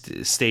the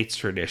states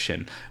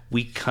tradition,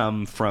 we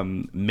come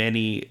from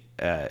many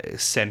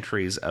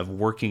centuries of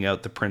working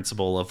out the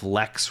principle of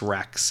lex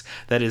rex.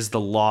 That is, the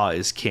law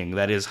is king.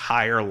 That is,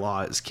 higher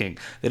law is king.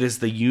 That is,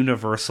 the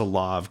universal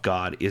law of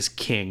God is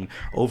king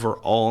over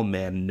all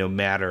men, no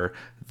matter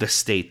the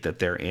state that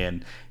they're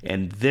in.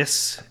 And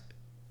this,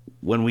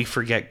 when we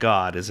forget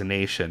God as a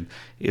nation,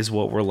 is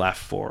what we're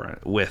left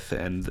with.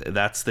 And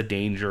that's the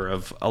danger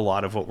of a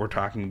lot of what we're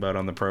talking about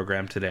on the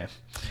program today.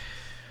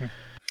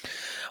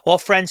 Well,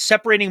 friends,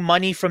 separating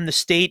money from the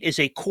state is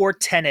a core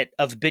tenet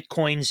of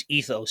Bitcoin's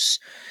ethos,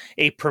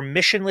 a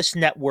permissionless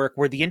network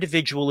where the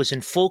individual is in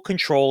full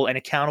control and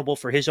accountable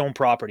for his own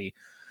property.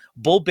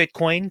 Bull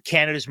Bitcoin,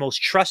 Canada's most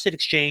trusted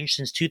exchange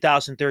since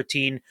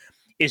 2013,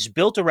 is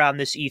built around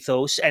this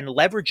ethos and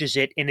leverages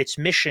it in its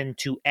mission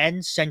to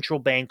end central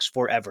banks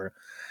forever.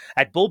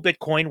 At Bull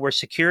Bitcoin, where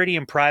security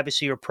and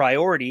privacy are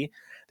priority,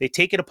 they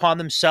take it upon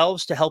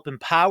themselves to help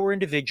empower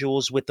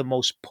individuals with the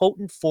most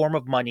potent form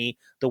of money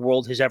the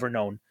world has ever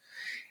known.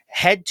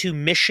 Head to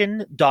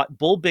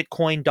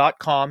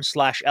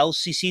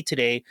mission.bullbitcoin.com/LCC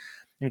today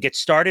and get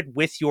started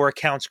with your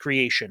account's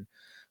creation.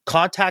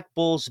 Contact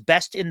Bull's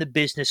best in the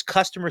business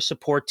customer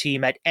support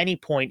team at any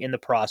point in the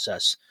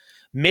process.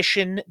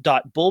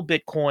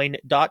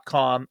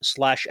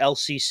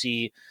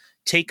 Mission.bullbitcoin.com/LCC.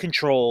 Take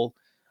control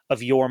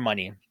of your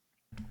money.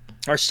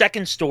 Our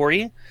second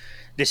story,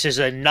 this is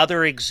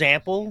another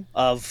example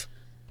of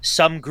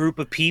some group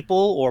of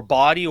people or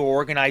body or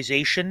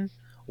organization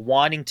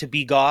wanting to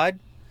be God.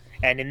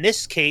 And in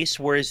this case,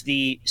 whereas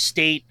the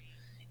state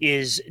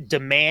is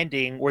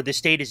demanding or the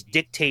state is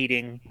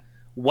dictating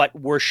what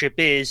worship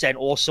is and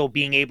also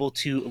being able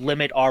to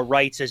limit our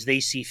rights as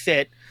they see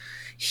fit,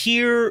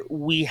 here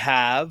we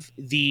have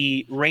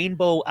the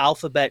Rainbow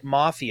Alphabet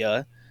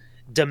Mafia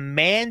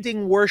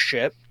demanding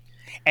worship.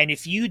 And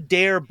if you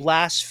dare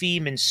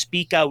blaspheme and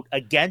speak out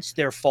against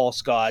their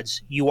false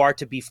gods, you are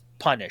to be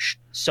punished.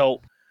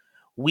 So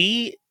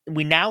we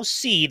now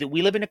see that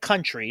we live in a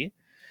country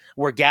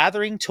where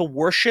gathering to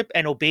worship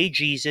and obey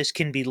Jesus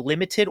can be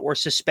limited or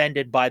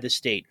suspended by the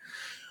state.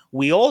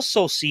 We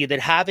also see that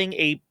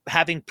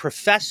having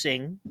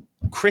professing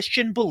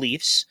Christian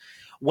beliefs,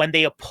 when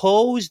they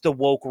oppose the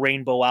woke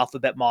Rainbow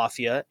Alphabet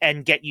Mafia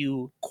and get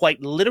you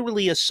quite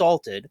literally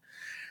assaulted,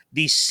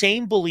 these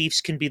same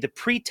beliefs can be the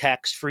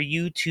pretext for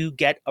you to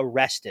get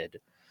arrested.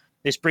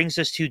 This brings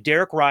us to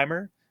Derek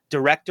Reimer,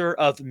 director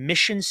of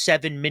Mission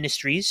 7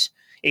 Ministries,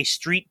 a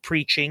street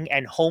preaching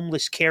and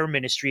homeless care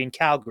ministry in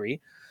Calgary.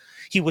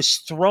 He was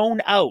thrown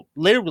out,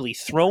 literally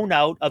thrown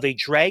out of a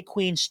drag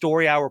queen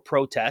story hour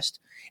protest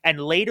and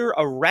later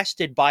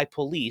arrested by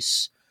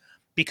police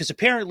because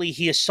apparently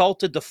he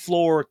assaulted the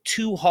floor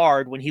too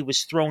hard when he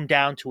was thrown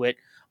down to it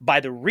by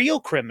the real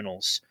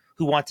criminals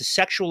who want to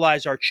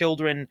sexualize our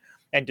children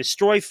and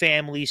destroy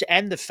families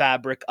and the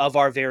fabric of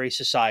our very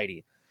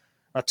society.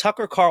 Now,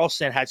 Tucker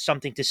Carlson had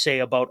something to say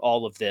about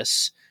all of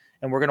this,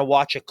 and we're going to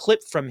watch a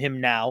clip from him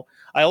now.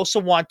 I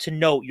also want to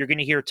note, you're going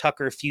to hear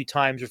Tucker a few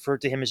times refer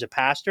to him as a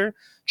pastor,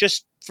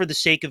 just for the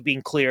sake of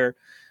being clear.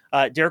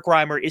 Derek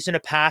Reimer isn't a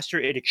pastor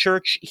at a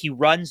church. He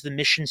runs the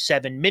Mission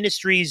 7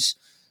 Ministries.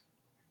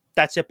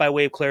 That's it by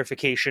way of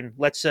clarification.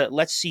 Let's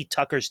see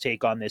Tucker's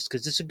take on this,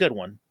 because it's a good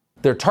one.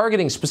 They're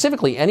targeting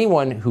specifically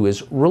anyone who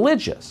is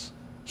religious,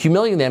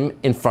 humiliating them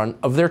in front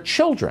of their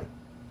children.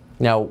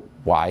 Now,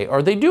 why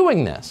are they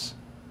doing this?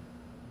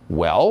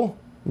 Well,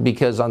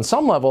 because on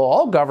some level,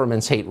 all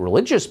governments hate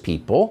religious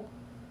people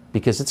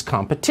because it's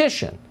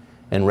competition.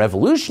 And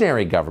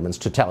revolutionary governments,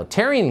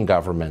 totalitarian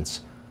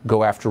governments,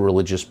 go after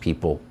religious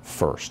people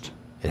first.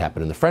 It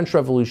happened in the French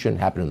Revolution,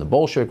 happened in the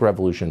Bolshevik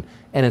Revolution,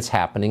 and it's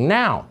happening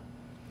now.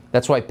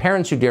 That's why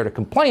parents who dare to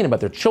complain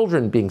about their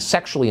children being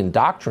sexually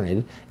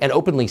indoctrinated and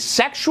openly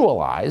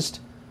sexualized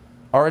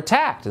are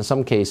attacked, in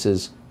some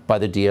cases, by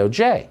the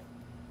DOJ.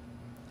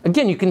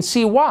 Again, you can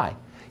see why.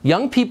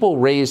 Young people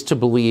raised to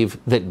believe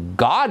that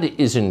God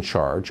is in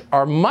charge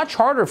are much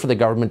harder for the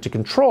government to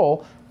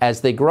control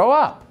as they grow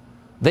up.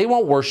 They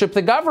won't worship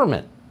the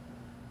government.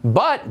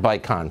 But, by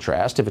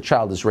contrast, if a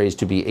child is raised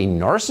to be a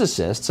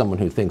narcissist, someone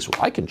who thinks,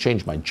 well, I can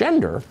change my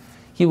gender,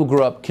 he will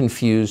grow up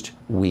confused,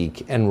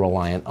 weak, and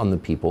reliant on the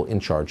people in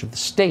charge of the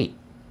state.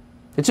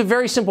 It's a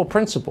very simple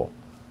principle.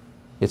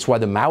 It's why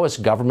the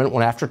Maoist government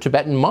went after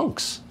Tibetan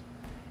monks.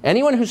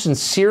 Anyone who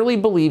sincerely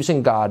believes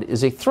in God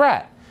is a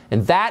threat,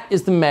 and that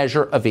is the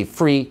measure of a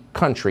free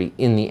country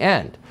in the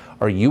end.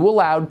 Are you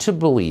allowed to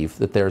believe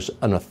that there's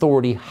an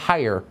authority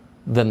higher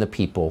than the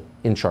people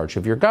in charge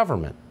of your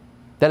government?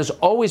 That has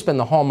always been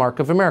the hallmark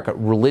of America,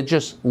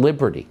 religious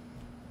liberty.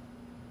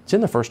 It's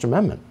in the First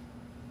Amendment.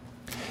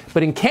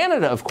 But in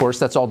Canada, of course,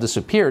 that's all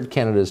disappeared.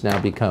 Canada has now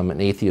become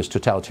an atheist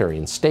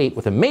totalitarian state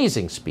with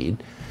amazing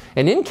speed.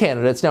 And in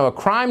Canada, it's now a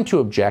crime to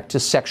object to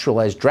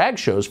sexualized drag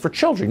shows for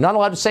children. You're not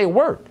allowed to say a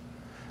word.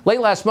 Late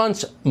last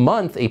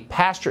month, a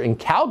pastor in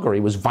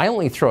Calgary was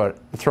violently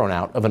thrown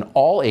out of an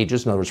all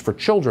ages, in other words, for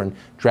children,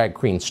 drag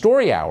queen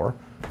story hour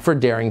for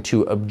daring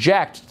to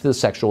object to the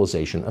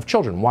sexualization of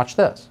children. Watch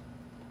this.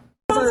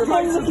 We are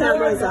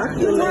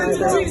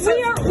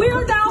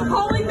now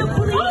calling the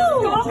police.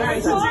 We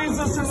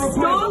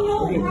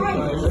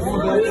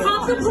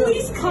have the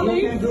police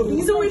coming,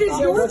 so it is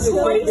your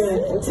choice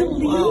to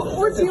leave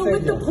or deal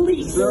with the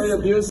police.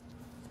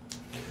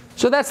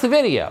 So that's the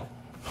video.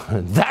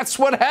 That's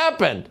what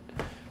happened.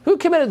 Who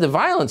committed the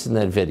violence in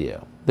that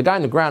video? The guy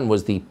on the ground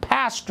was the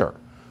pastor.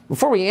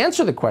 Before we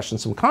answer the question,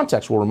 some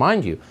context will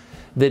remind you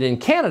that in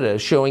Canada,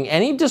 showing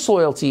any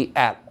disloyalty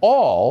at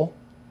all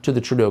to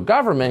the Trudeau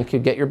government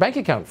could get your bank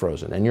account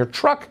frozen and your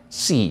truck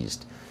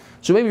seized.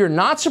 So maybe you're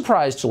not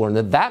surprised to learn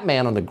that that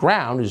man on the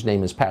ground, whose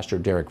name is Pastor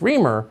Derek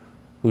Reamer,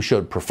 who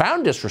showed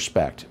profound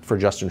disrespect for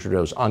Justin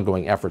Trudeau's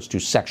ongoing efforts to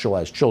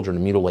sexualize children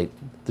and mutilate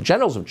the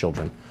genitals of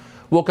children,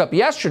 woke up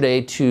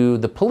yesterday to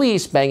the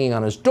police banging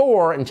on his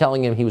door and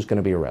telling him he was going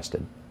to be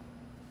arrested.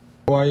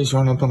 Why are you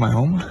showing up at my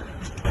home?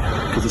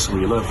 Because this is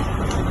where you live,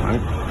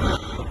 right?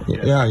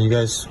 Yeah, you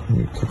guys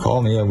could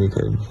call me, or we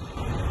could...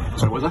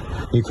 Sorry, what was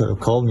that? You could have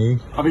called me.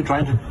 I've been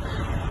trying to.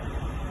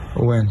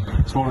 When?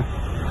 This morning.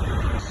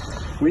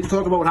 We need to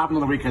talk about what happened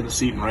on the weekend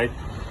this evening, right?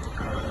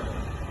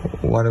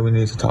 Why do we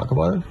need to talk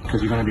about it?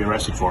 Because you're going to be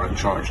arrested for it and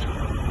charged.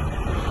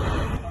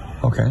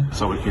 Okay.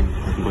 So we can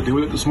go deal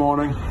with it this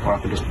morning, or I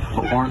can just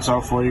put warrants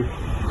out for you.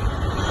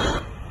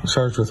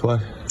 Charged with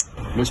what?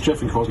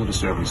 Mischief and causing a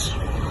disturbance.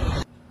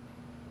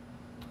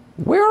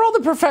 Where are all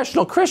the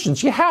professional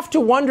Christians? You have to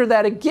wonder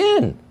that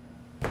again.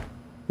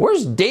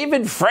 Where's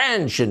David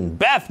French and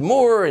Beth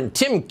Moore and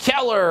Tim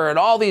Keller and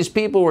all these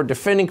people who are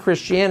defending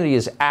Christianity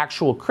as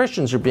actual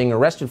Christians are being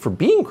arrested for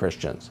being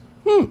Christians?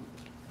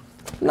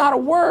 Not a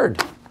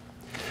word.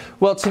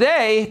 Well,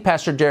 today,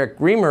 Pastor Derek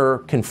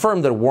Reamer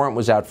confirmed that a warrant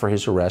was out for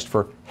his arrest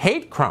for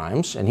hate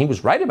crimes, and he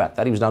was right about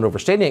that. He was not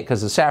overstating it,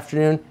 because this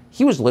afternoon,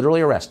 he was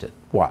literally arrested.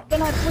 Why?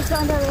 Then I put you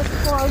under arrest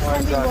for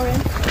outstanding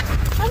warrant.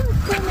 I'm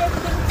doing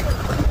everything.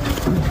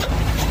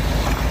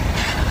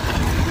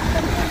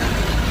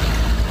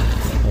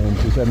 And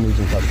 270 is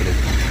in custody.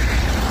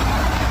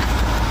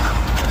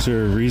 Is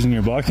there a reason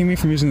you're blocking me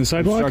from using the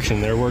sidewalk?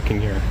 Obstruction, they're working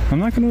here. I'm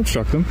not going to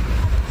obstruct them.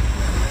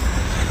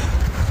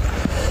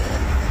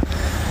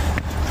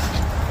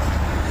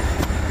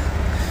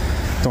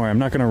 Don't worry, I'm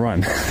not going to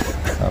run.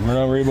 I'm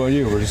not worried about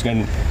you. We're just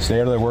going to stay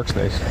out of their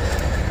workspace.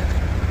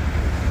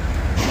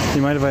 Do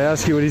you mind if I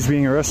ask you what he's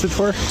being arrested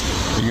for?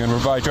 You're going to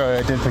provide your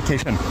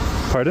identification.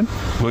 Pardon?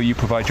 Will you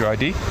provide your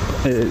ID?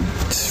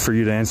 It's for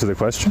you to answer the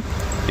question?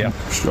 Yeah.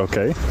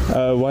 Okay.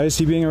 Why is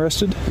he being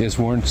arrested? Yes,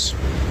 warrants.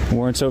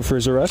 Warrants out for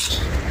his arrest?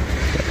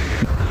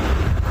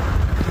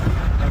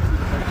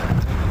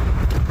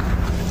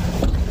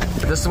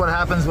 This is what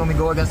happens when we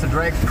go against the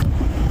drag.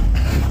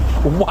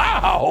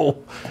 Wow!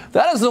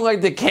 That doesn't look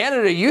like the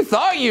Canada you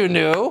thought you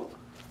knew.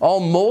 All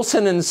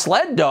Molson and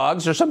sled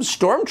dogs, or some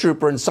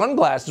stormtrooper in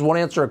sunglasses won't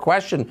answer a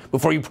question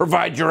before you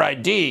provide your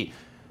ID.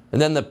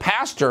 And then the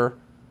pastor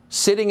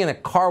sitting in a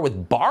car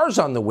with bars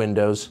on the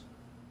windows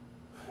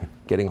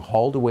getting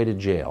hauled away to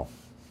jail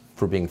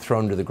for being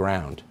thrown to the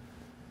ground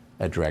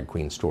at Drag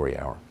Queen Story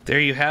Hour.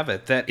 There you have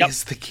it. That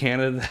is the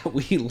Canada that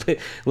we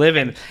live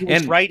in. He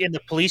was right in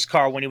the police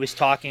car when he was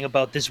talking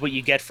about this is what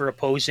you get for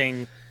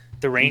opposing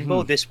the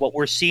rainbow. This, what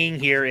we're seeing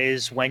here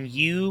is when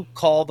you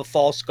call the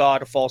false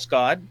god a false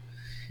god,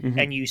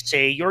 and you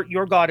say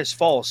your God is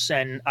false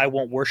and I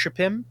won't worship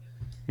him,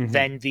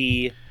 then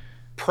the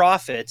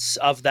prophets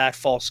of that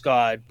false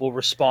god will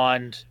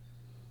respond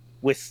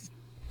with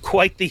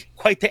quite the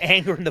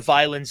anger and the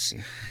violence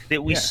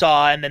that we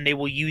saw, and then they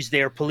will use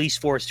their police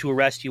force to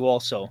arrest you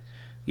also.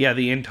 Yeah,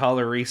 the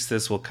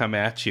intoleristas will come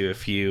at you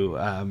if you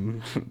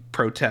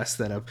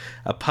protest at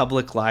a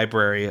public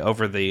library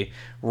over the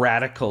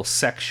radical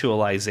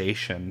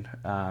sexualization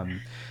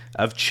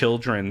of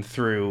children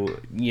through,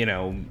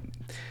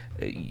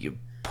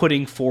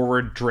 putting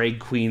forward drag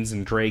queens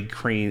and drag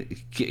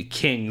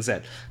kings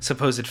at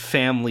supposed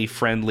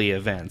family-friendly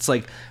events.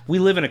 Like, we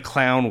live in a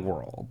clown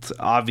world,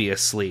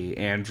 obviously,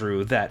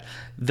 Andrew, that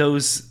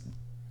those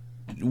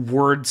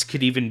words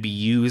could even be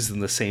used in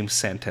the same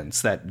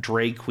sentence, that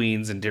drag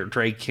queens and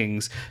drag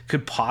kings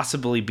could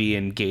possibly be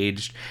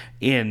engaged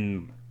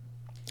in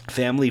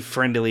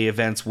family-friendly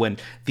events, when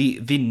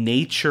the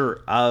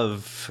nature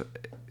of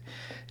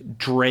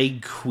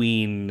drag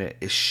queen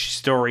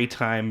story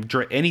time,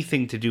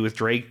 anything to do with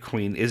drag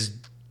queen, is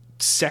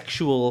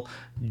sexual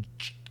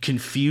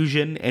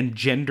confusion and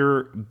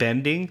gender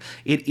bending.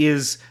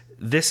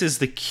 This is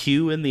the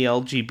Q in the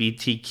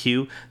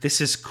LGBTQ.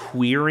 This is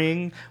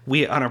queering.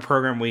 On our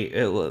program,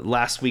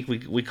 last week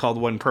we called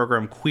one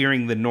program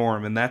 "Queering the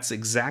Norm," and that's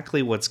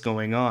exactly what's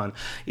going on.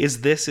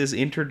 This is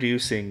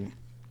introducing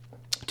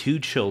to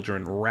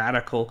children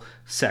radical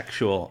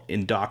sexual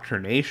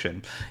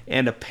indoctrination,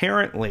 and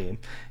apparently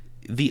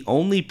the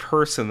only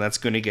person that's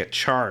going to get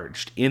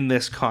charged in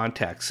this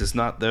context is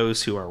not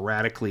those who are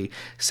radically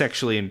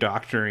sexually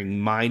indoctrinating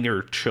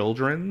minor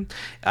children.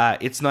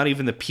 It's not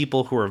even the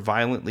people who are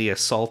violently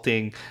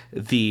assaulting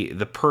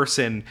the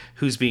person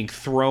who's being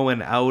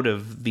thrown out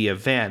of the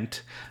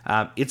event.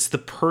 It's the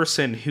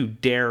person who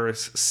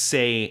dares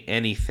say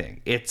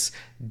anything. It's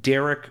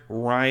Derek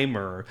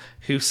Reimer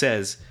who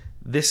says,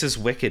 "This is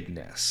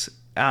wickedness."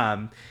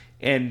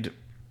 And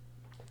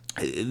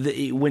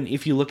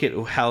if you look at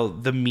how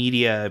the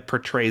media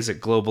portrays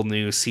it, Global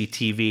News,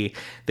 CTV,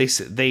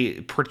 they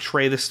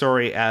portray the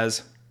story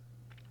as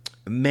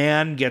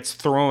man gets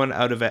thrown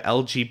out of a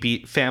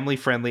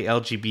family-friendly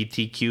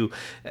LGBTQ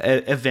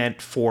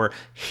event for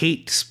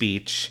hate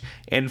speech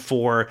and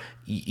for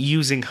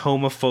using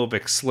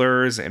homophobic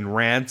slurs and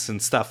rants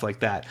and stuff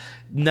like that.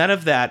 None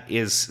of that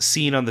is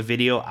seen on the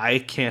video. I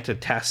can't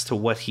attest to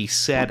what he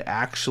said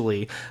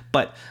actually,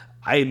 but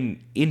I'm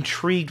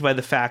intrigued by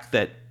the fact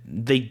that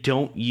they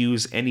don't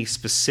use any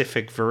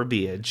specific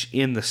verbiage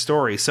in the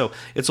story. So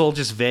it's all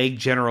just vague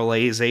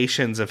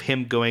generalizations of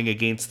him going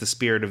against the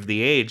spirit of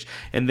the age,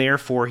 and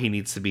therefore he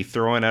needs to be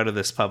thrown out of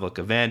this public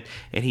event,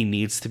 and he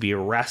needs to be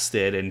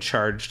arrested and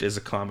charged as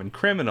a common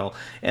criminal.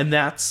 And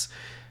that's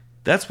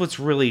what's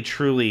really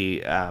truly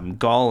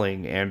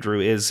galling, Andrew,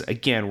 is,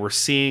 again, we're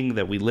seeing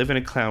that we live in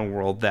a clown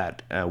world,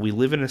 that we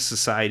live in a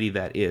society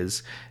that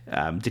is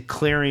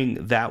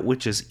declaring that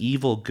which is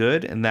evil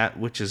good and that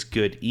which is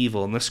good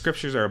evil. And the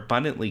scriptures are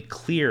abundantly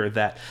clear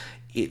that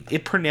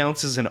it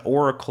pronounces an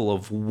oracle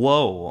of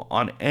woe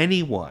on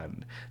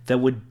anyone that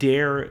would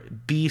dare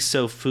be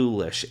so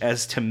foolish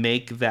as to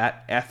make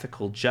that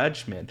ethical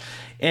judgment.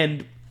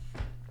 And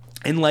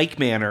in like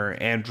manner,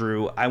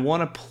 Andrew, I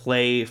want to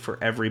play for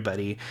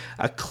everybody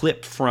a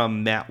clip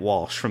from Matt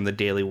Walsh from the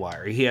Daily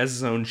Wire. He has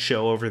his own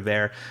show over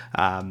there.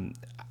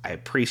 I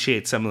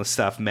appreciate some of the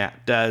stuff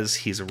Matt does.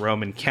 He's a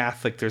Roman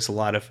Catholic. There's a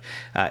lot of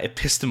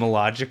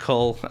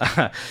epistemological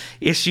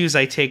issues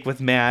I take with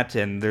Matt,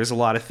 and there's a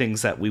lot of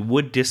things that we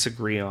would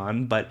disagree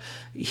on. But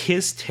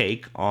his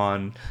take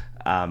on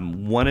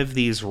one of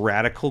these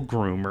radical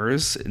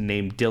groomers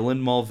named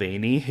Dylan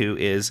Mulvaney, who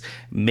is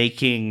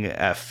making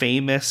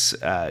famous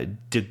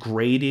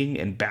degrading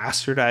and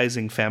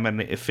bastardizing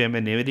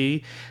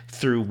femininity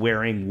through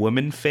wearing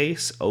woman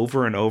face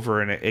over and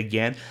over and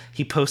again.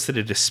 He posted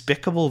a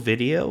despicable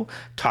video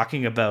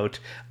talking about,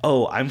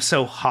 oh, I'm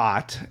so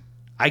hot,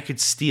 I could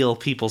steal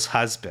people's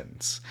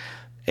husbands.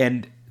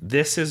 And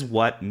this is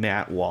what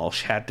Matt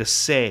Walsh had to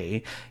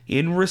say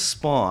in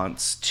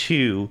response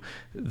to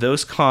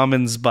those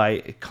comments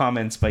by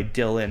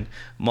Dylan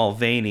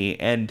Mulvaney,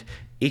 and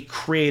it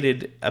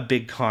created a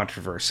big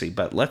controversy.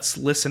 But let's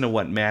listen to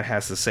what Matt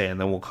has to say, and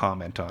then we'll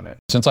comment on it.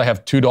 Since I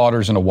have 2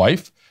 daughters and a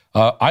wife,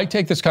 I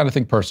take this kind of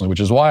thing personally, which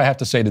is why I have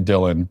to say to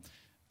Dylan,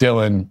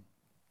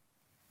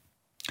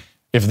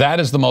 if that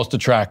is the most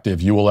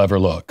attractive you will ever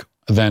look,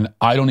 then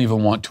I don't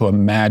even want to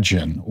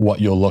imagine what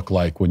you'll look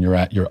like when you're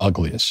at your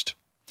ugliest.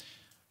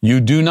 You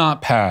do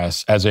not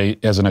pass as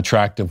an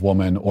attractive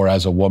woman or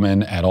as a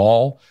woman at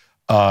all,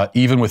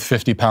 even with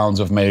 50 pounds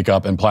of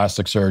makeup and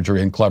plastic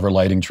surgery and clever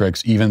lighting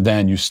tricks. Even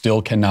then, you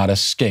still cannot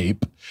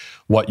escape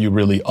what you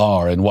really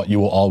are and what you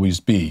will always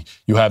be.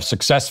 You have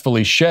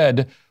successfully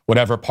shed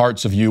whatever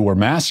parts of you were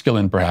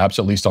masculine, perhaps,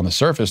 at least on the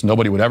surface.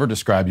 Nobody would ever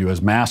describe you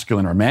as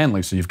masculine or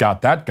manly, so you've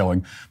got that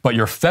going. But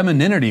your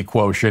femininity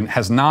quotient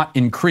has not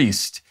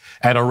increased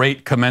at a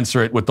rate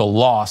commensurate with the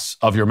loss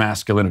of your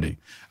masculinity.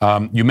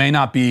 You may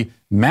not be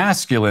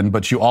masculine,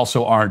 but you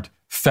also aren't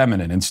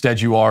feminine.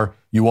 Instead, you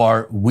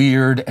are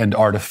weird and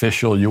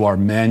artificial. You are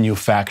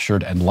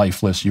manufactured and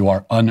lifeless. You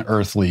are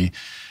unearthly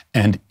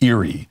and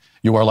eerie.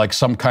 You are like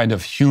some kind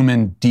of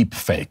human deep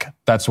fake.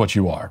 That's what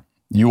you are.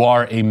 You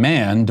are a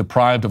man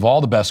deprived of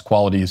all the best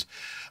qualities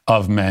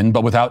of men,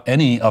 but without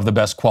any of the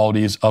best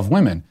qualities of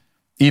women.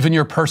 Even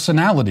your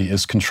personality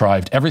is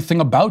contrived. Everything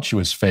about you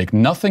is fake.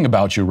 Nothing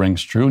about you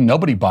rings true.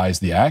 Nobody buys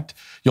the act.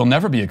 You'll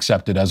never be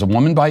accepted as a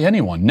woman by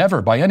anyone.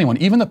 Never by anyone.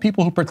 Even the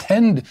people who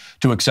pretend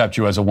to accept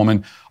you as a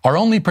woman are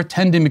only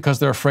pretending because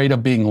they're afraid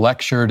of being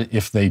lectured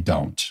if they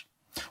don't,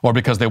 or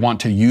because they want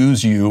to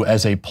use you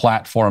as a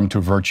platform to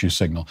virtue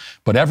signal.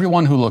 But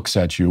everyone who looks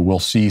at you will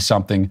see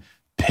something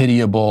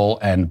pitiable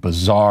and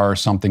bizarre,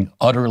 something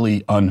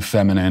utterly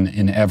unfeminine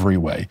in every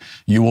way.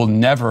 You will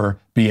never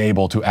be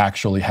able to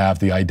actually have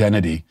the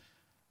identity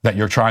that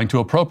you're trying to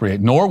appropriate,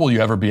 nor will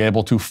you ever be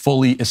able to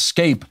fully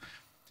escape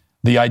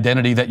the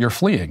identity that you're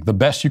fleeing. The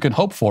best you can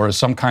hope for is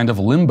some kind of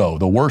limbo,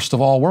 the worst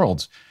of all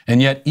worlds. And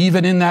yet,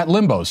 even in that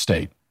limbo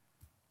state,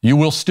 you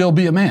will still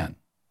be a man.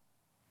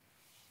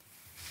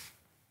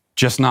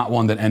 Just not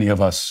one that any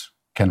of us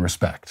can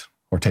respect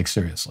or take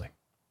seriously.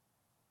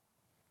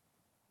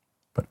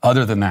 But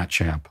other than that,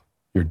 champ,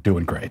 you're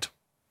doing great.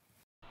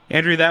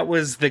 Andrew, that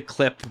was the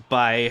clip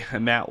by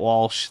Matt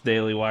Walsh,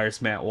 Daily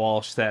Wire's Matt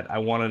Walsh, that I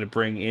wanted to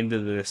bring into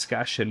the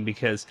discussion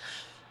because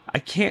I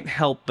can't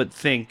help but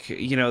think,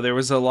 there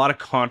was a lot of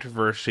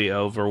controversy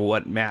over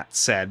what Matt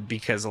said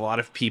because a lot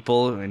of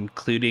people,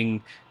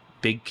 including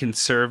big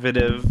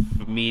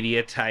conservative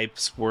media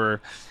types,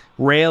 were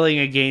railing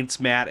against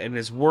Matt and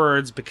his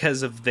words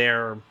because he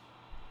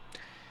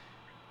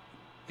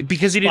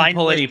didn't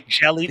pull any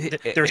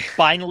there's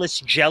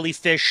spineless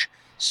jellyfish,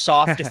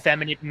 soft,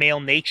 effeminate male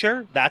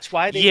nature. That's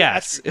why they.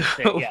 Yes.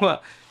 Yeah.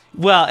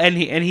 Well, and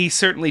he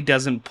certainly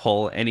doesn't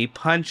pull any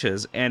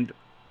punches. And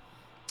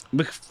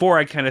before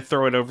I kind of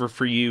throw it over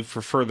for you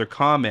for further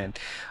comment,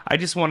 I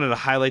just wanted to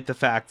highlight the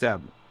fact that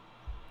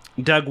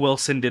Doug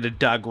Wilson did a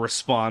Doug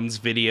Responds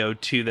video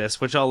to this,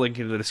 which I'll link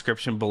in the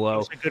description below. It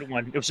was a good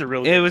one.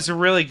 It was a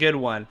really good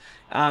one.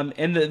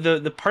 And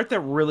the part that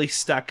really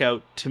stuck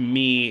out to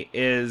me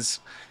is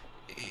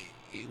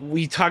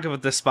we talk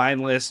about the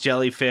spineless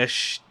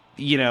jellyfish,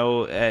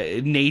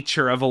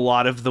 nature of a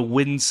lot of the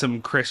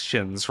winsome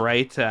Christians,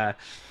 right?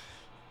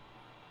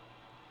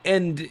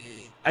 And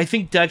I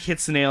think Doug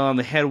hits the nail on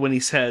the head when he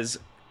says,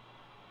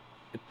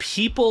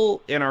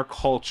 people in our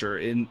culture,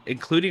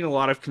 including a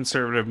lot of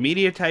conservative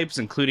media types,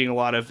 including a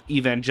lot of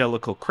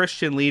evangelical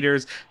Christian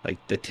leaders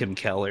like the Tim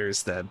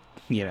Kellers, the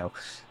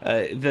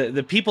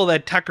people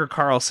that Tucker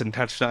Carlson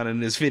touched on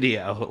in his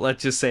video,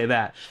 let's just say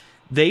that,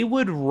 they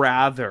would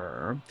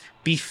rather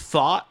be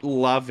thought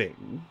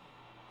loving,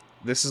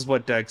 this is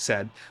what Doug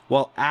said,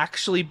 while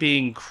actually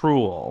being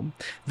cruel,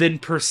 than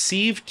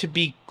perceived to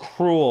be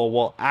cruel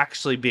while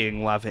actually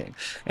being loving.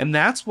 And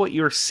that's what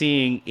you're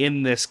seeing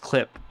in this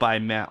clip by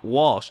Matt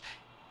Walsh.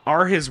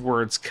 Are his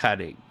words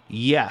cutting?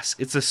 Yes,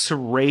 it's a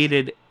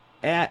serrated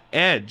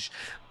edge.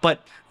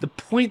 But the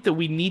point that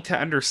we need to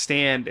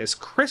understand as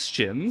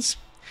Christians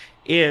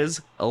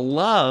is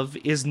love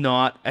is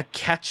not a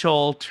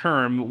catch-all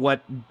term,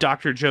 what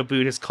Dr. Joe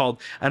Boot has called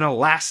an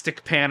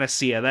elastic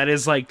panacea. That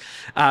is like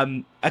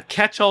a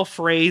catch-all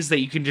phrase that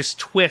you can just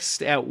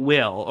twist at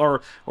will,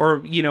 or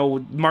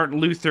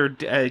Martin Luther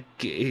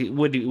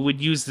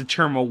would use the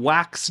term a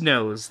wax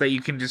nose that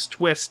you can just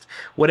twist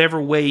whatever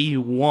way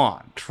you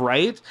want,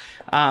 right?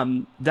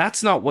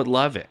 That's not what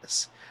love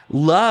is.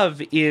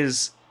 Love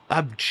is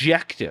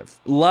objective.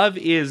 Love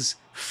is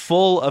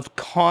full of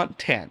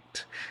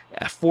content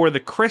for the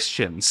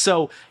Christian.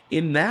 So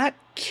in that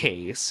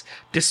case,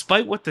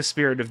 despite what the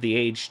spirit of the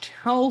age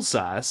tells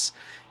us,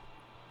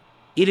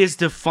 it is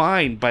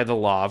defined by the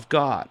law of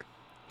God.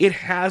 It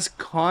has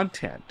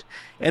content.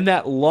 And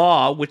that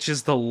law, which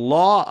is the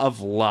law of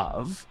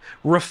love,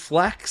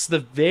 reflects the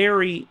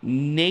very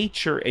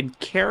nature and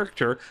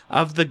character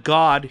of the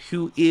God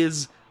who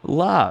is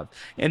love.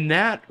 And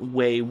that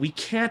way, we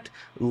can't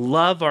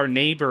love our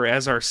neighbor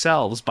as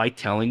ourselves by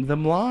telling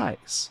them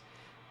lies.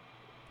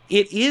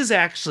 It is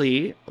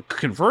actually,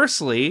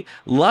 conversely,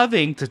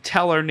 loving to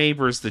tell our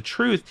neighbors the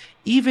truth,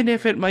 even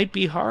if it might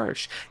be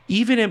harsh,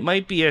 even it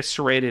might be a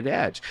serrated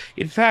edge.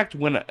 In fact,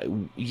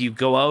 when you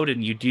go out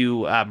and you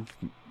do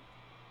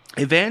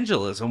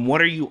evangelism,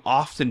 what are you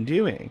often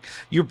doing?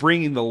 You're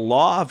bringing the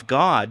law of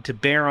God to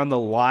bear on the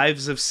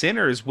lives of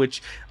sinners,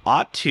 which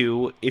ought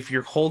to, if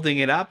you're holding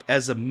it up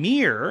as a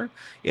mirror,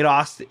 it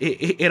ought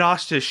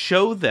to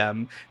show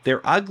them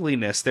their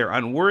ugliness, their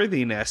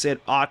unworthiness. It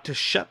ought to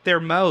shut their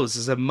mouths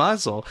as a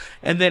muzzle,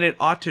 and then it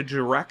ought to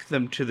direct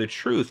them to the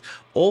truth.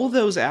 All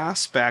those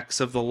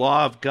aspects of the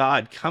law of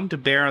God come to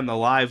bear on the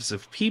lives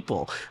of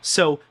people.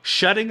 So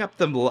shutting up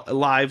the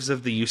lives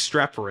of the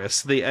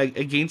Eustreporous,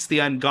 against the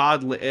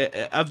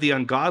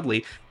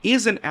ungodly,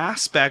 is an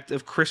aspect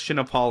of Christian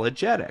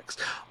apologetics.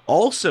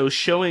 Also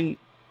showing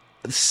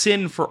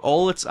sin for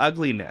all its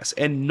ugliness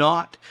and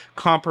not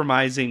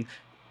compromising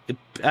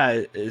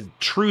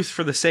truth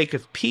for the sake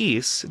of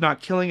peace,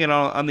 not killing it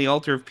on the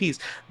altar of peace.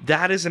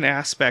 That is an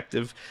aspect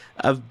of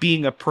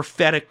being a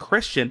prophetic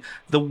Christian.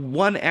 The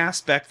one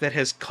aspect that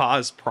has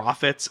caused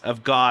prophets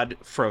of God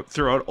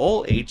throughout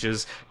all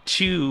ages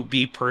to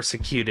be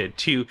persecuted,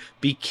 to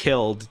be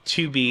killed,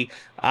 to be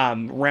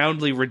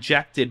roundly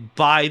rejected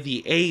by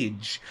the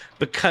age,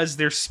 because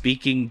they're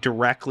speaking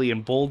directly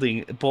and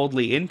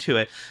boldly into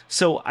it.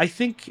 So I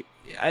think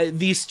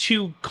these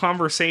two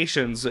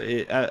conversations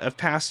of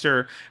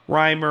Pastor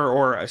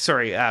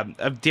Reimer,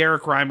 of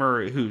Derek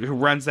Reimer, who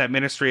runs that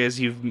ministry, as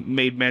you've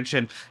made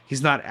mention,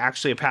 he's not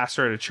actually a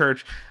pastor at a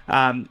church,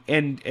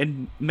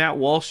 and Matt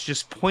Walsh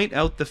just point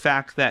out the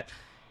fact that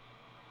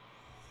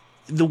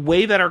the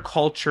way that our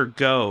culture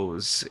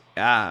goes,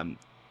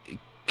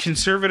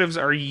 conservatives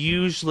are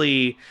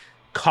usually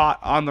caught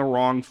on the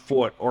wrong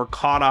foot or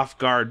caught off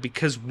guard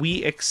because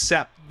we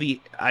accept the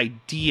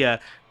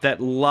idea that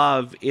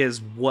love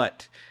is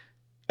what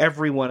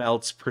everyone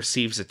else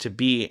perceives it to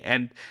be.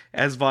 And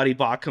as Vadi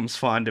Bakkum's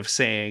fond of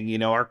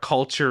saying, our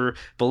culture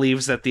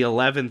believes that the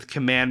 11th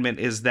commandment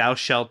is thou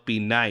shalt be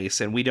nice,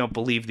 and we don't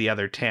believe the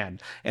other 10.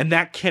 And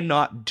that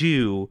cannot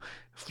do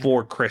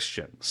for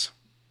Christians.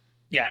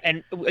 Yeah,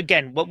 and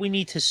again, what we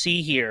need to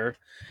see here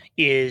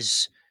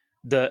is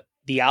the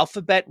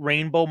alphabet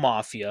rainbow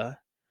mafia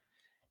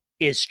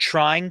is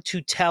trying to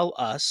tell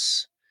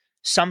us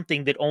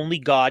something that only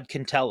God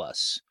can tell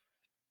us.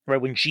 Right?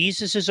 When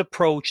Jesus is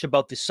approached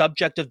about the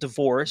subject of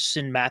divorce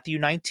in Matthew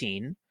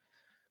 19,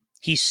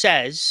 he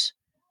says,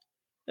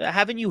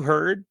 haven't you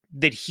heard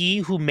that he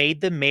who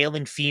made them male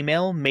and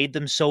female made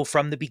them so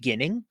from the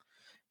beginning?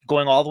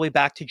 Going all the way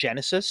back to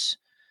Genesis.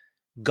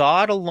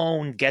 God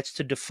alone gets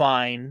to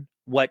define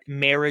what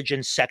marriage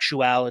and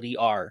sexuality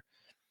are.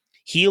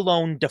 He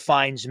alone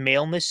defines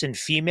maleness and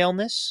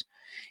femaleness.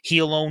 He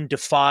alone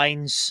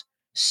defines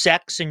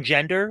sex and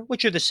gender,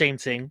 which are the same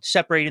thing,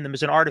 separating them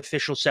as an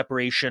artificial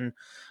separation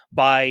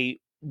by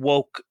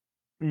woke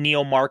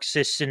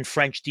neo-Marxists and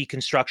French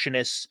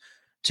deconstructionists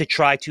to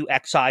try to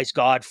excise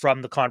God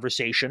from the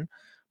conversation.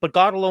 But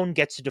God alone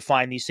gets to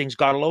define these things.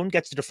 God alone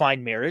gets to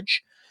define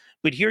marriage.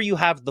 But here you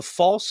have the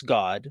false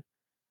God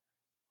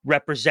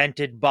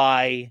represented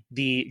by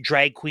the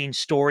drag queen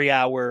story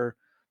hour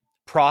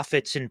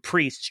prophets and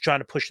priests trying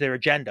to push their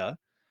agenda.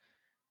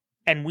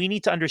 And we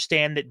need to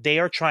understand that they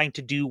are trying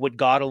to do what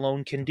God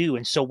alone can do.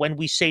 And so when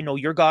we say, no,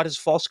 your God is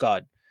a false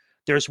God,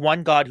 there's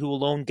one God who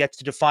alone gets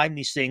to define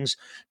these things,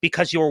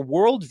 because your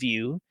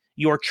worldview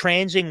your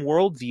transing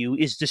worldview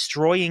is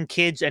destroying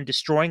kids and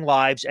destroying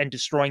lives and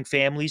destroying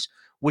families,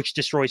 which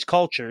destroys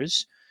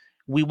cultures,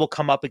 we will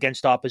come up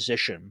against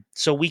opposition.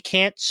 So we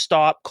can't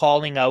stop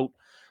calling out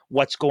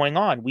what's going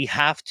on. We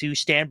have to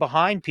stand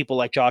behind people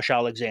like Josh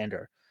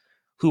Alexander,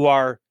 who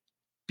are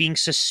being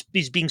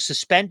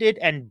suspended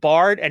and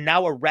barred and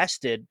now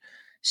arrested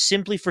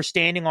simply for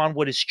standing on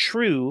what is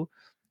true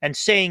and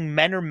saying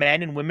men are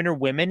men and women are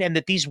women, and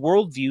that these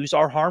worldviews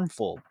are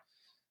harmful.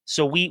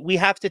 So we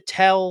have to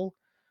tell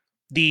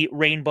the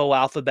Rainbow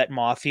Alphabet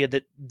Mafia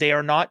that they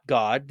are not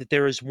God, that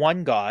there is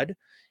one God,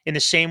 in the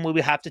same way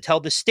we have to tell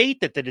the state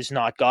that is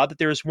not God, that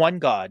there is one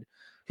God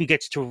who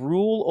gets to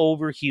rule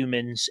over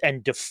humans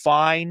and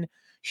define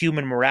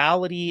human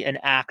morality and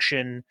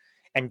action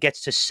and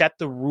gets to set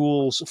the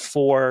rules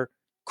for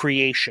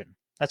creation.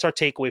 That's our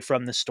takeaway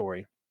from this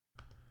story.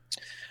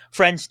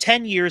 Friends,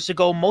 10 years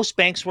ago, most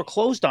banks were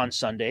closed on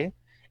Sunday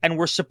and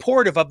were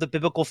supportive of the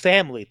biblical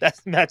family.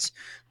 That's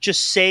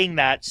just saying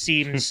that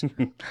seems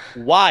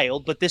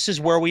wild, but this is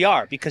where we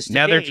are, because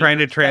now they're trying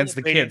to trans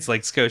the celebrating- kids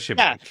like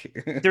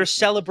Scotiabank. Yeah, they're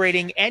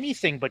celebrating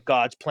anything but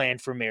God's plan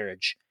for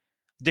marriage.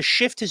 The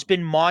shift has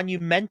been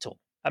monumental.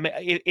 I mean,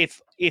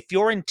 if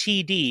you're in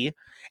TD,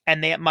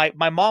 and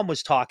my mom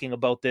was talking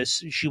about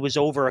this, she was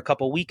over a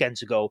couple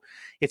weekends ago.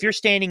 If you're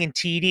standing in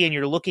TD and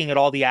you're looking at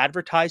all the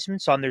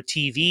advertisements on their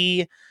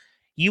TV,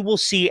 you will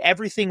see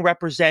everything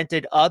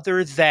represented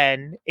other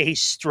than a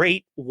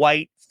straight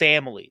white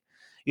family.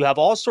 You have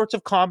all sorts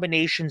of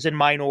combinations and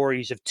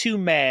minorities of two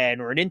men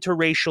or an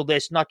interracial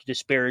this, not to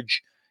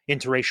disparage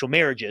interracial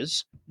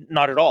marriages,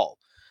 not at all.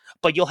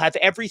 But you'll have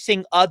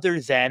everything other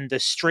than the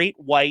straight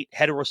white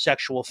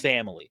heterosexual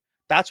family.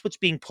 That's what's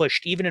being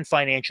pushed even in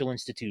financial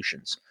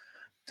institutions.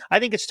 I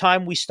think it's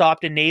time we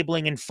stopped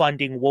enabling and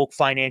funding woke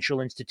financial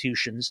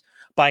institutions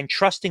by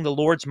entrusting the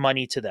Lord's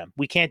money to them.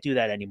 We can't do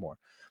that anymore.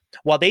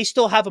 While they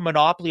still have a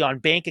monopoly on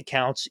bank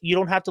accounts, you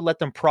don't have to let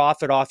them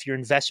profit off your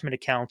investment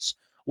accounts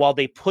while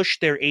they push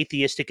their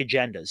atheistic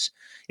agendas.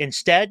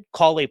 Instead,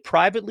 call a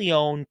privately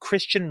owned,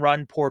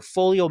 Christian-run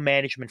portfolio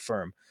management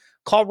firm.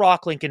 Call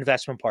Rocklink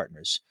Investment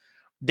Partners.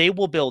 They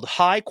will build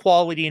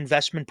high-quality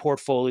investment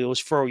portfolios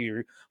for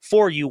you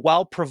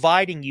while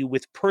providing you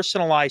with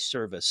personalized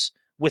service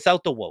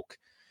without the woke.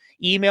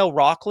 Email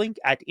Rocklink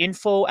at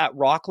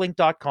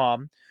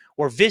info@rocklink.com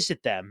or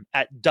visit them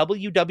at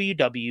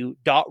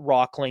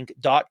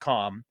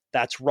www.rocklink.com.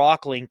 That's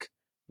Rocklink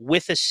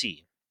with a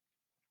C.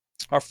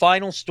 Our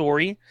final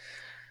story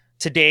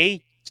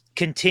today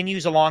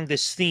continues along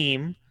this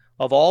theme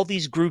of all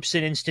these groups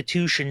and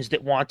institutions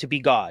that want to be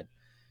God.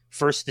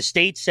 First, the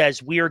state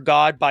says we are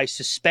God by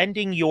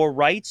suspending your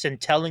rights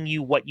and telling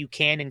you what you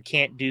can and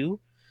can't do.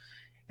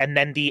 And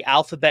then the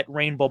Alphabet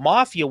Rainbow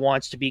Mafia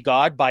wants to be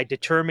God by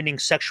determining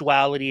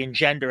sexuality and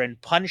gender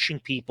and punishing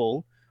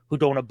people who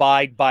don't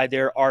abide by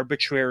their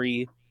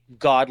arbitrary,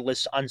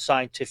 godless,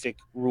 unscientific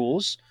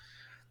rules.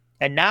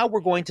 And now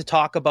we're going to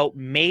talk about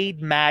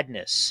Maid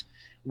Madness,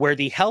 where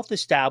the health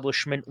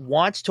establishment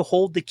wants to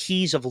hold the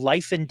keys of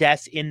life and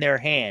death in their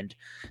hand,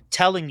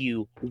 telling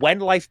you when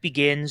life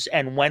begins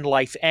and when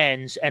life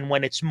ends, and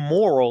when it's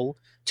moral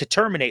to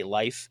terminate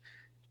life,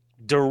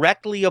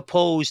 directly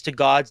opposed to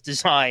God's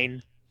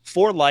design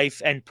for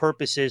life and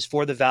purposes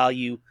for the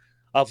value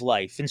of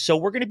life. And so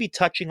we're going to be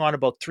touching on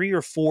about 3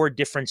 or 4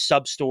 different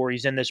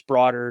sub-stories in this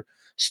broader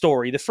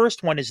story. The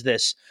first one is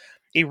this.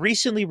 A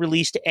recently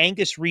released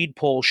Angus Reid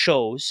poll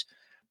shows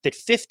that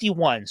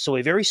 51, so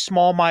a very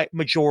small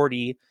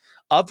majority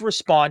of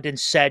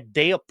respondents said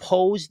they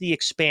oppose the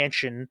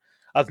expansion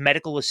of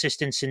medical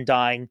assistance in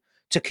dying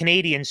to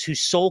Canadians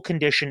whose sole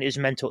condition is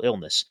mental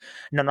illness.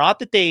 Now, not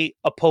that they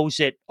oppose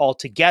it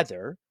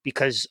altogether,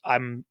 because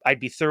I'd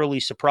be thoroughly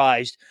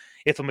surprised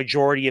if a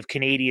majority of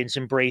Canadians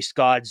embraced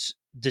God's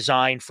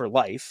design for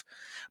life.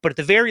 But at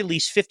the very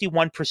least,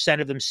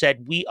 51% of them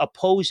said we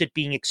oppose it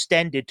being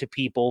extended to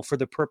people for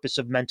the purpose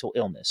of mental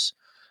illness.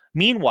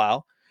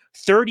 Meanwhile,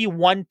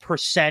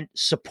 31%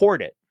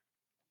 support it,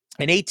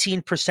 and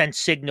 18%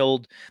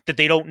 signaled that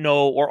they don't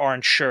know or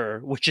aren't sure,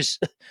 which is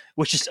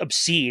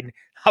obscene.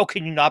 How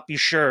can you not be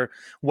sure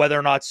whether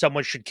or not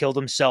someone should kill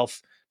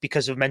themselves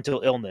because of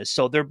mental illness?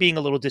 So they're being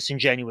a little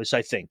disingenuous,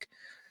 I think.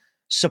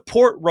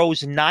 Support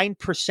rose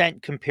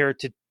 9% compared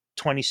to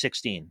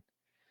 2016.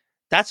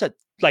 That's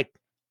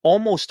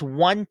almost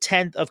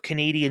 1/10 of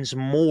Canadians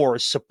more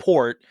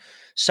support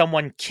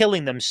someone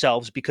killing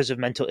themselves because of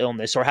mental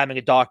illness or having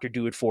a doctor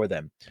do it for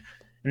them.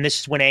 And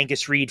this is when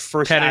Angus Reid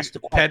first asked the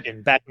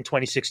question back in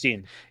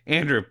 2016.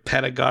 Andrew,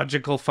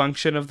 pedagogical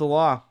function of the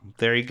law.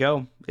 There you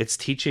go. It's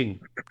teaching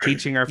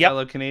our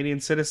fellow Canadian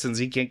citizens.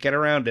 You can't get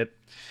around it.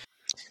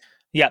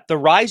 Yeah, the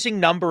rising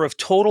number of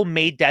total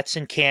maid deaths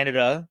in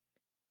Canada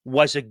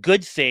was a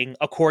good thing,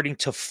 according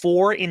to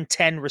 4 in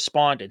 10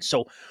 respondents.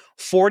 So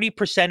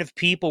 40% of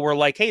people were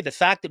like, hey, the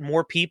fact that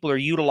more people are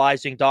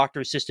utilizing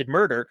doctor-assisted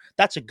murder,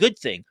 that's a good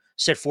thing,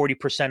 said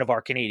 40% of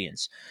our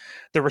Canadians.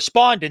 The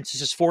respondents,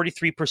 this is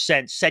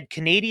 43%, said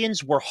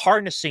Canadians were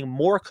harnessing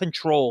more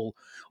control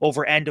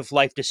over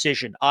end-of-life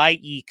decision,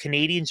 i.e.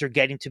 Canadians are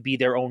getting to be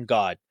their own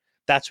God.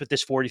 That's what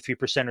this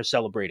 43% are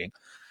celebrating.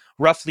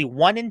 Roughly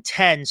 1 in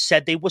 10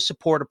 said they will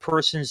support a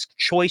person's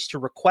choice to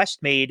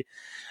request MAID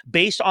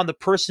based on the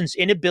person's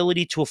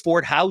inability to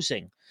afford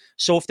housing.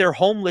 So if they're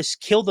homeless,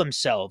 kill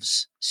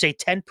themselves, say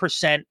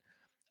 10%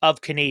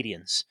 of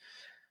Canadians.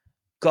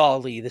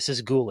 Golly, this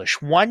is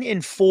ghoulish. 1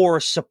 in 4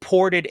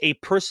 supported a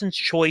person's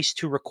choice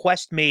to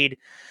request MAID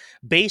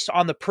based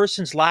on the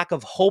person's lack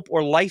of hope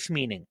or life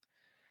meaning.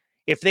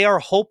 If they are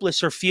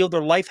hopeless or feel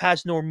their life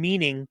has no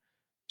meaning,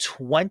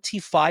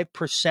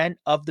 25%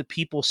 of the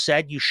people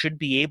said you should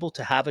be able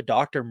to have a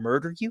doctor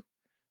murder you.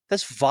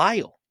 That's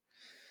vile.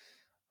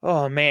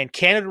 Oh man,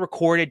 Canada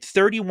recorded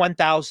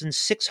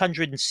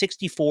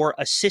 31,664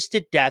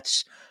 assisted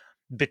deaths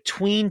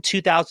between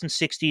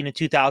 2016 and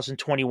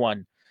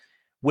 2021,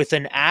 with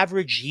an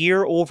average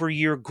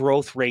year-over-year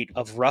growth rate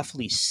of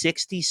roughly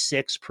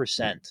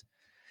 66%.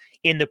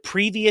 In the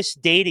previous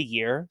data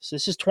year, so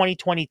this is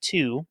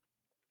 2022,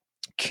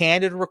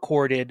 Canada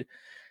recorded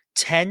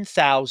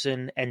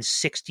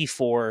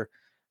 10,064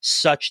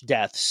 such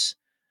deaths,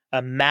 a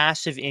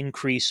massive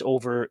increase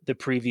over the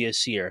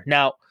previous year.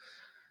 Now,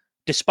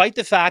 despite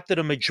the fact that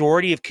a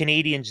majority of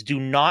Canadians do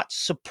not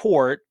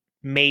support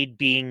MAID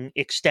being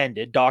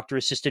extended,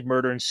 doctor-assisted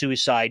murder and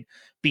suicide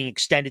being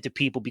extended to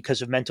people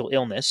because of mental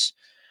illness,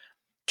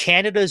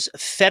 Canada's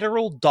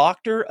Federal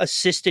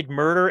Doctor-Assisted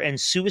Murder and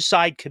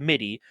Suicide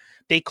Committee,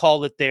 they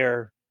call it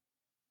their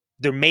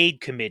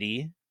MAID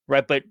committee,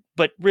 right? But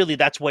really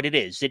that's what it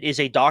is. It is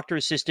a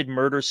doctor-assisted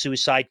murder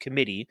suicide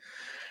committee.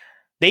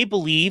 They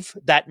believe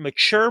that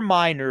mature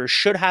minors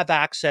should have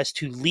access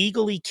to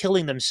legally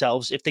killing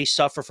themselves if they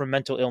suffer from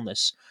mental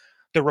illness.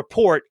 The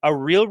report, a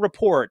real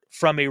report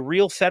from a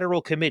real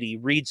federal committee,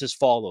 reads as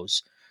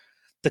follows.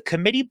 The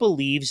committee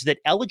believes that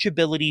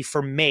eligibility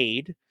for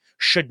MAID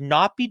should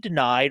not be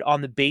denied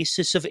on the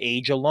basis of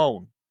age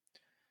alone.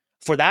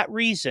 For that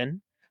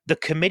reason, the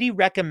committee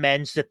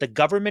recommends that the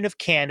Government of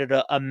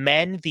Canada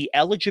amend the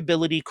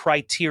eligibility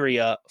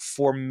criteria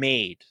for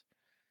MAID.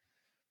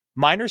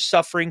 Minors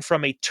suffering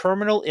from a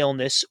terminal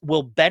illness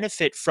will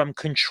benefit from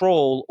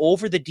control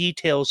over the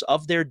details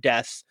of their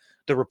death,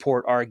 the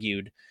report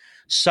argued,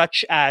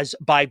 such as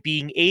by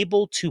being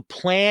able to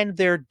plan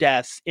their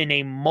death in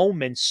a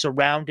moment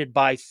surrounded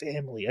by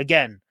family.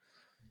 Again,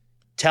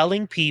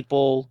 telling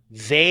people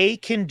they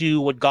can do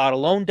what God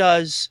alone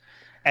does,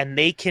 and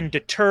they can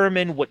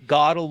determine what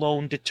God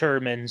alone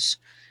determines.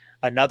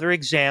 Another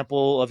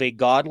example of a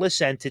godless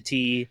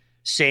entity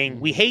saying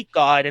we hate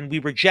God and we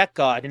reject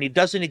God and he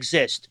doesn't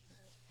exist,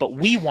 but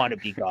we want to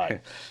be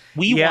God.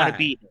 We want to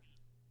be him.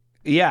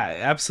 Yeah,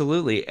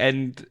 absolutely.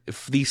 And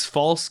these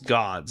false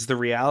gods, the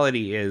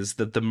reality is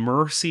that the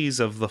mercies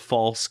of the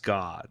false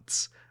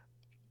gods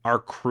are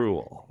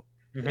cruel.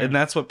 Mm-hmm. And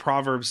that's what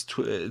Proverbs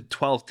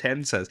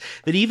 12:10 says,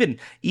 that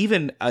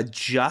even a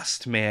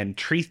just man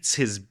treats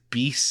his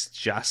beasts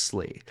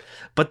justly,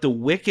 but the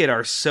wicked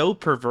are so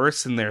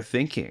perverse in their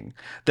thinking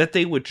that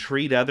they would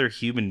treat other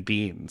human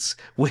beings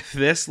with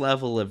this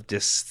level of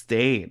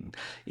disdain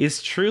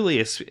is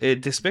truly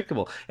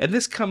despicable. And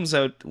this comes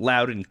out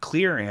loud and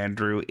clear,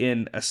 Andrew,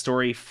 in a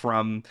story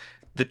from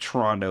the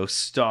Toronto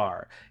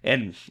Star.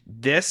 And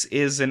this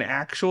is an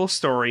actual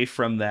story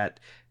from that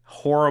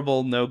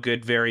horrible, no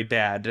good, very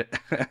bad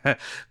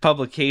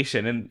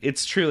publication, and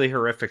it's truly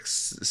horrific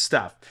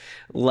stuff.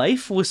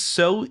 Life was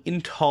so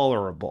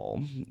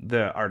intolerable,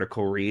 the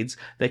article reads,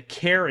 that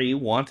Carrie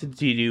wanted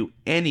to do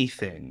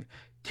anything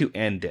to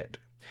end it.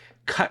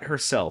 Cut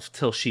herself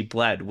till she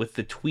bled with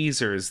the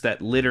tweezers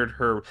that littered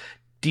her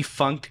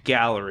defunct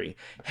gallery,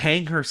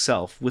 hang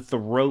herself with the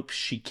rope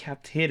she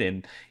kept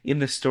hidden in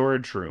the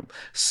storage room,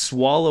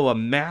 swallow a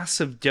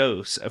massive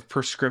dose of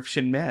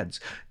prescription meds,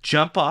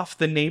 jump off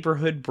the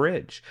neighborhood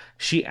bridge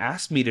she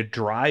asked me to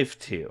drive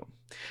to.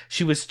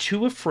 She was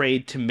too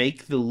afraid to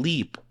make the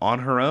leap on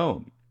her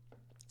own,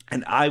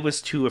 and I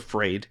was too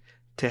afraid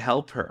to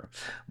help her.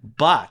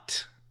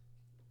 But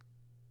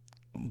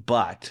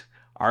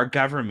our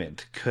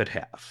government could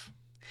have.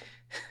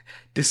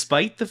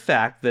 Despite the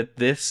fact that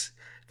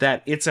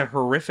it's a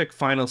horrific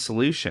final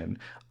solution,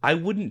 I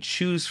wouldn't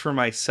choose for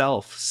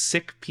myself.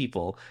 Sick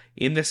people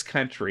in this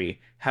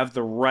country have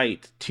the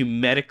right to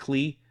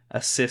medically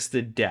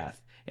assisted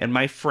death. And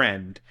my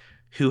friend,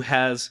 who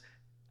has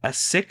a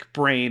sick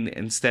brain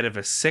instead of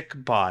a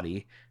sick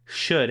body,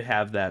 should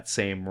have that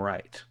same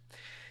right.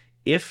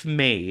 If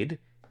MAID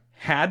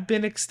had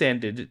been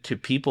extended to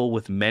people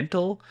with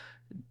mental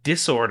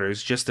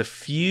disorders just a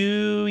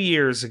few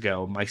years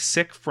ago, my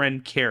sick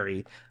friend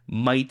Carrie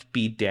might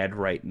be dead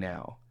right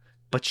now.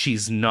 But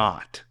she's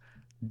not.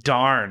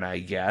 Darn, I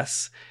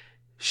guess.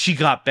 She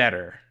got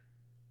better.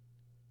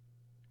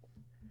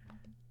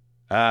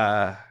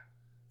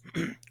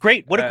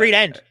 Great. What a great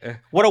end.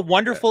 What a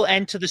wonderful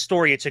end to the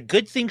story. It's a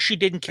good thing she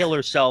didn't kill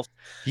herself.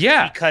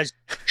 Yeah. Because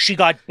she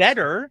got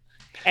better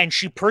and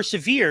she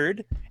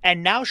persevered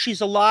and now she's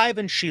alive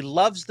and she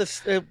loves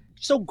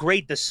so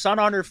great. The sun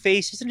on her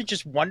face. Isn't it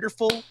just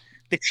wonderful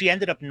that she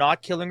ended up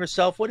not killing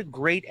herself? What a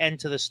great end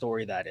to the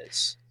story that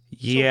is.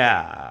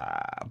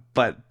 Yeah,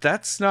 but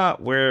that's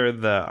not where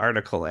the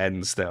article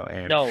ends, though,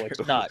 Andrew. No,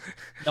 it's not.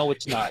 No,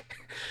 it's not.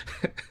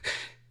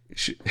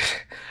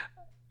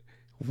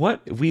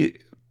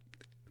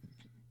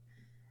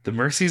 The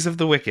mercies of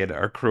the wicked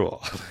are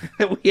cruel.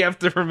 We have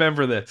to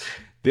remember this.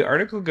 The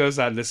article goes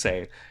on to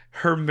say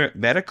her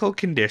medical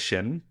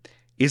condition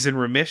is in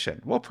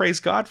remission. Well, praise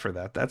God for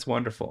that. That's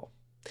wonderful.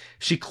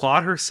 She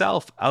clawed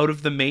herself out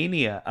of the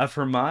mania of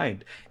her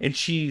mind, and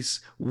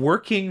she's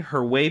working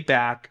her way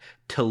back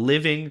to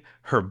living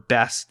her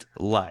best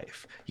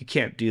life. You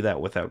can't do that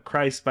without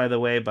Christ, by the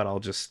way, but I'll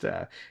just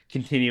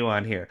continue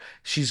on here.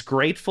 She's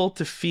grateful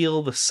to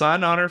feel the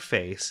sun on her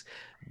face,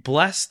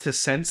 blessed to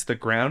sense the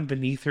ground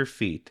beneath her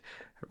feet,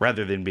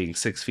 rather than being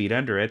 6 feet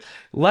under it,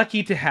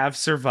 lucky to have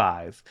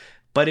survived.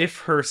 But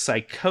if her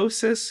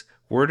psychosis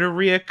were to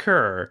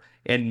reoccur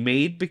and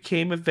maid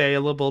became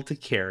available to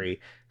carry,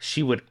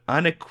 she would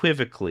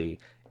unequivocally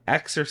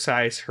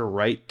exercise her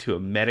right to a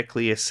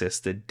medically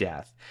assisted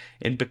death.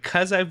 And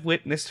because I've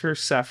witnessed her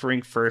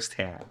suffering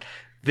firsthand,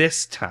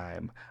 this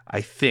time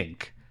I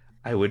think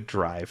I would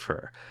drive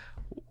her.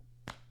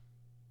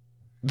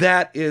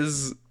 That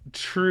is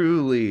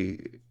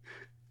truly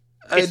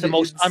it's the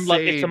most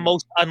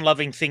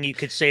unloving thing you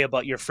could say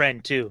about your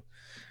friend too.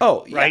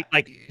 Oh, yeah. Right?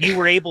 Like, you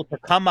were able to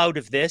come out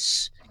of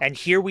this, and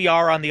here we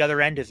are on the other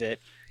end of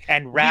it.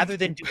 And rather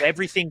than do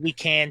everything we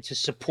can to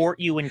support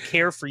you and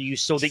care for you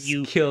so that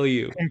you kill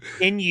you,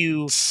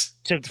 continue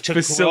to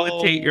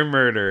facilitate grow, your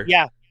murder.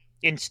 Yeah.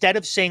 Instead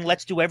of saying,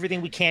 let's do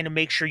everything we can to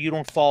make sure you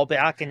don't fall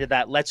back into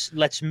that.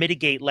 Let's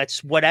mitigate.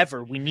 Let's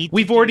whatever we need.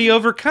 We've already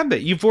overcome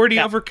it. You've already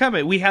overcome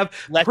it. We have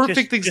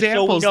perfect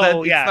examples that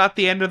it's not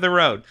the end of the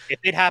road. If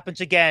it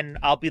happens again,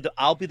 I'll be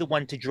the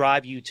one to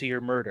drive you to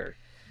your murder.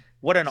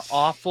 What an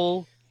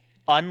awful,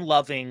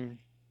 unloving.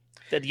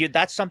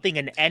 That's something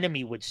an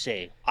enemy would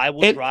say. I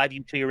will drive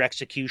you to your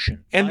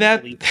execution. And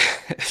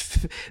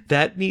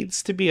that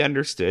needs to be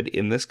understood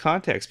in this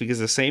context, because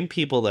the same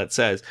people that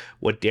says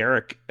what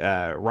Derek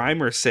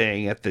Reimer's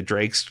saying at the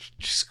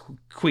Drake's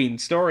Queen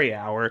Story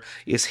Hour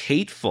is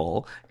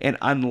hateful and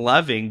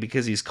unloving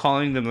because he's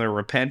calling them to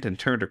repent and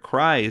turn to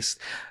Christ,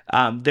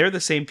 they're the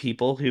same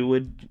people who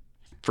would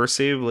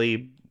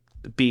foreseeably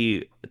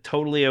be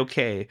totally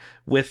okay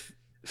with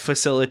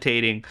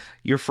facilitating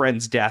your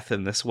friend's death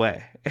in this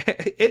way.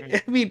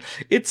 I mean,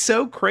 it's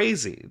so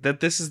crazy that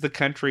this is the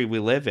country we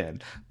live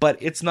in, but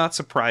it's not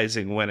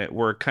surprising when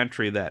we're a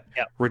country that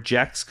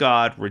rejects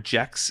God,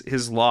 rejects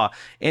his law.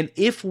 And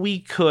if we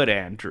could,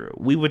 Andrew,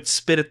 we would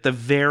spit at the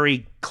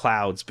very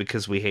clouds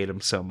because we hate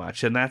him so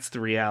much. And that's the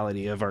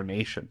reality of our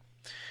nation.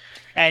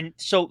 And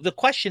so the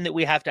question that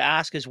we have to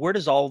ask is, where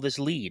does all this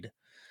lead?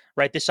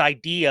 Right? This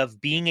idea of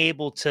being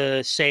able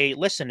to say,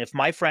 listen, if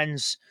my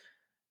friend's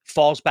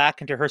falls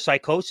back into her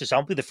psychosis,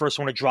 I'll be the first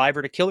one to drive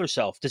her to kill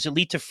herself. Does it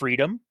lead to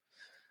freedom?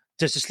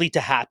 Does this lead to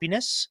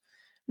happiness?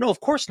 No, of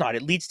course not.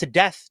 It leads to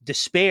death,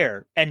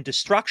 despair, and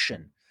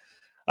destruction.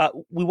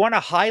 We want to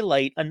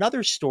highlight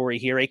another story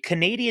here. A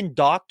Canadian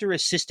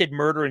doctor-assisted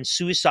murder and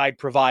suicide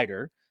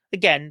provider.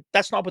 Again,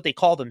 that's not what they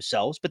call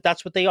themselves, but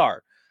that's what they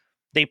are.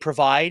 They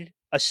provide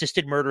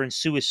assisted murder and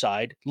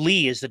suicide.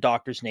 Lee is the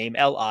doctor's name,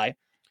 L-I.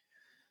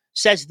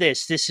 Says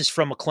this is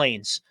from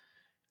Maclean's.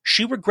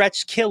 She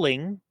regrets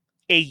killing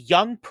a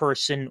young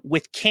person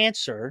with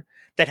cancer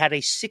that had a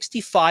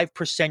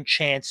 65%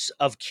 chance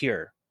of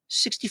cure.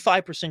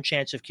 65%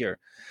 chance of cure.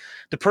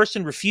 The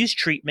person refused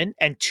treatment,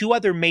 and 2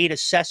 other maid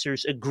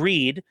assessors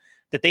agreed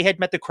that they had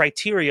met the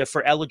criteria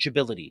for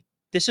eligibility.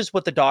 This is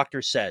what the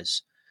doctor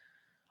says.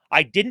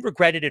 I didn't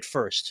regret it at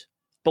first,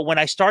 but when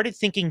I started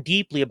thinking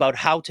deeply about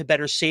how to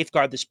better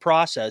safeguard this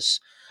process,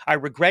 I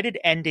regretted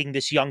ending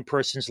this young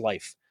person's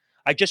life.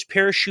 I just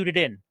parachuted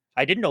in.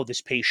 I didn't know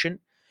this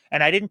patient,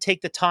 and I didn't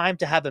take the time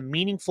to have a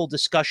meaningful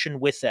discussion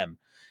with them.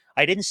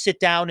 I didn't sit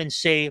down and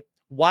say,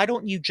 why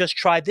don't you just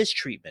try this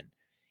treatment?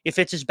 If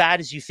it's as bad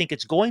as you think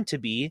it's going to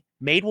be,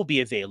 MAID will be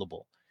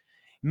available.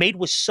 MAID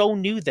was so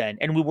new then,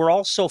 and we were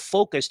all so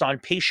focused on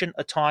patient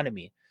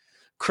autonomy.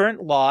 The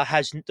current law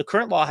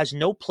has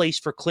no place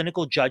for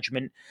clinical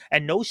judgment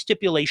and no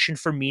stipulation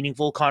for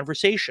meaningful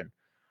conversation.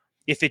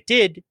 If it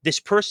did, this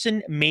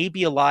person may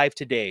be alive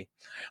today.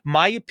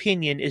 My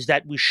opinion is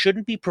that we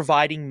shouldn't be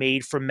providing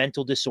MAID for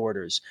mental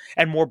disorders,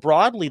 and more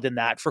broadly than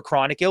that, for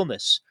chronic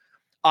illness.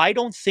 I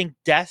don't think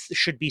death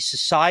should be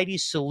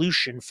society's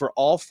solution for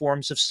all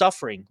forms of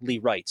suffering, Lee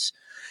writes.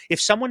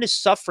 If someone is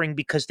suffering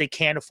because they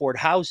can't afford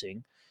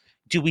housing,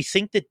 do we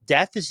think that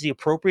death is the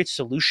appropriate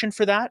solution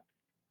for that?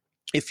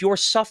 If your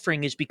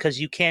suffering is because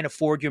you can't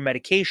afford your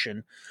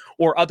medication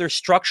or other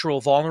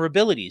structural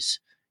vulnerabilities,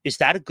 is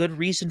that a good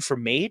reason for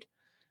MAID?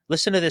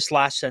 Listen to this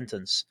last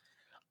sentence.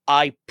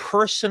 I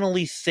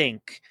personally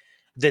think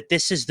that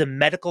this is the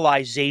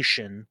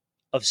medicalization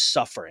of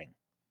suffering.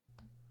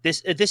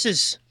 This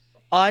is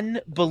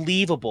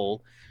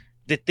unbelievable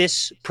that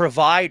this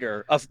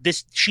provider of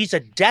this, she's a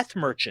death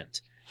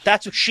merchant.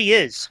 That's what she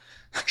is.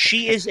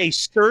 She is a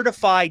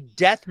certified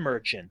death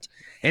merchant.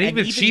 And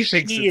even she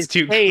thinks it's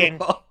too saying,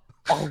 cool.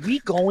 Are we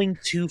going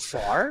too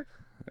far?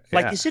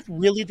 Like, Yeah. is it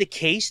really the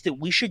case that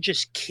we should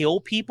just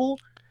kill people?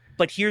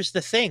 But here's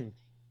the thing.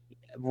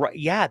 Right,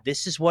 yeah,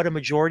 this is what a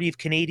majority of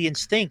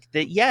Canadians think,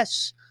 that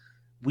yes,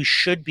 we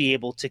should be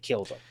able to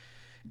kill them.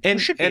 We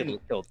should be able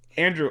to kill them.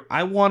 Andrew,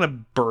 I want to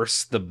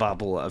burst the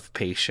bubble of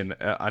patient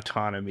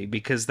autonomy,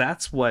 because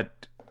that's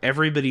what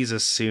everybody's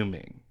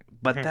assuming.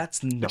 But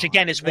that's not. Which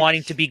again is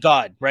wanting to be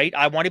God, right?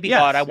 I want to be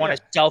God. I want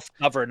to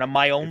self-govern.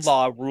 My own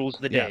law rules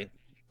the day.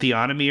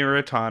 Theonomy or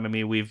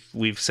autonomy,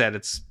 we've said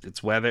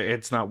it's whether,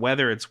 it's not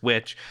whether, it's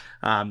which.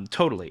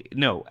 Totally.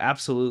 No,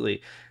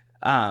 absolutely.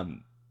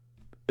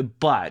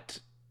 But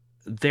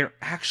they're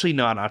actually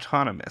not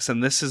autonomous.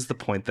 And this is the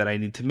point that I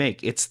need to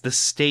make. It's the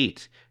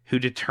state who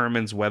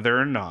determines whether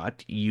or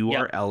not you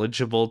are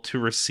eligible to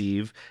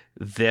receive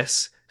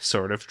this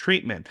sort of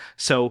treatment.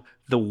 So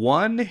the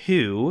one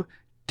who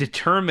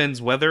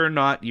determines whether or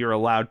not you're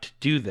allowed to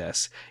do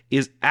this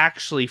is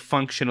actually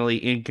functionally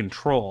in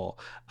control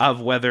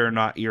of whether or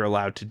not you're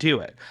allowed to do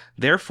it.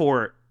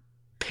 Therefore,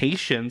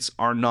 patients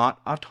are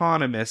not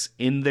autonomous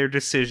in their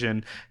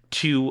decision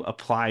to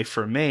apply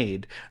for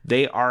MAID.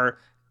 They are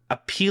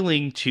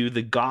appealing to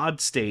the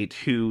God state,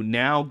 who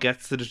now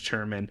gets to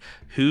determine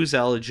who's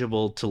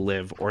eligible to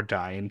live or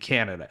die in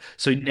Canada.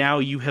 So now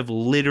you have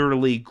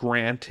literally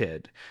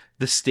granted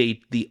the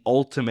state the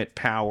ultimate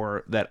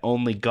power that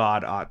only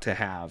God ought to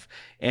have.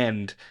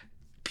 And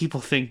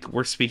people think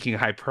we're speaking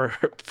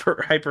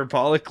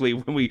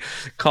hyperbolically when we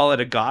call it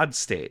a God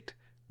state.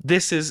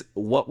 This is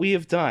what we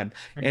have done.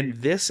 And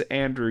this,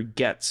 Andrew,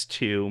 gets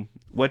to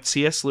what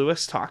C.S.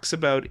 Lewis talks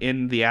about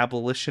in The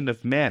Abolition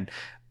of Men.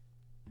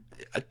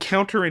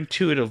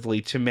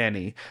 Counterintuitively to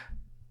many,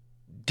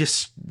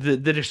 the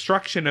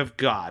destruction of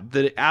God,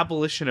 the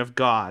abolition of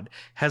God,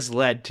 has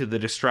led to the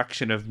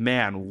destruction of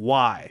man.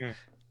 Why?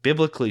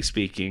 Biblically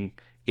speaking,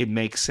 it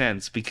makes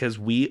sense, because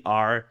we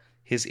are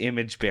his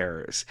image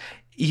bearers.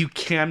 You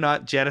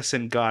cannot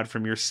jettison God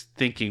from your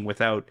thinking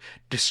without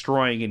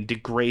destroying and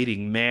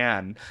degrading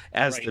man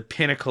as the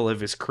pinnacle of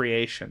his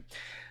creation.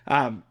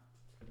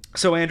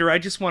 So, Andrew, I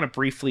just want to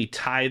briefly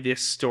tie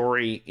this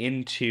story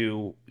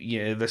into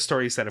the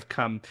stories that have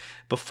come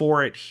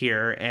before it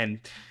here.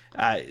 And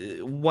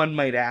one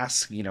might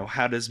ask,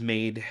 how does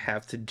MAID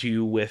have to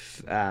do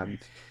with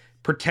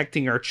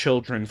protecting our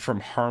children from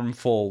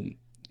harmful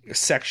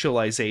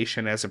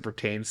sexualization as it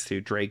pertains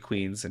to drag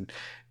queens and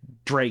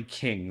drag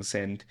kings?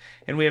 And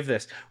we have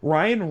this.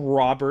 Ryan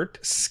Robert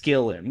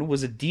Skillen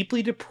was a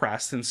deeply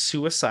depressed and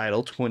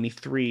suicidal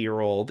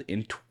 23-year-old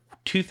in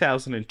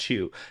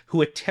 2002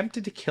 who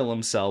attempted to kill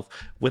himself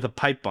with a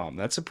pipe bomb.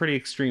 That's a pretty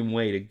extreme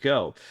way to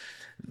go.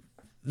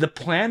 The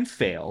plan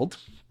failed,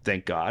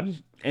 thank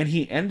God, and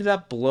he ended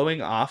up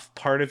blowing off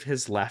part of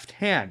his left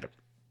hand.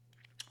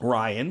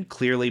 Ryan,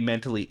 clearly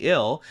mentally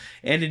ill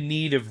and in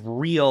need of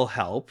real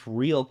help,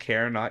 real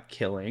care, not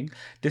killing,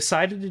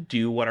 decided to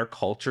do what our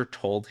culture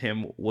told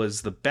him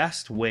was the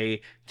best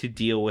way to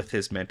deal with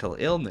his mental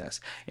illness,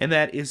 and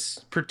that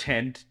is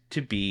pretend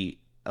to be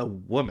a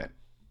woman.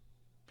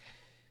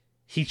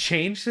 He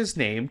changed his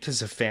name to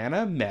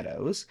Savannah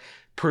Meadows,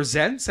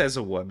 presents as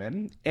a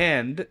woman,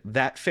 and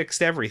that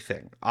fixed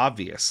everything,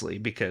 obviously,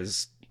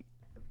 because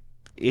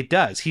it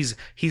does.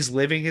 He's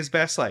living his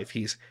best life.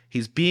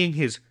 He's being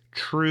his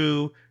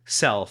true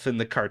self in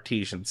the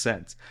Cartesian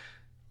sense.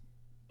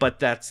 But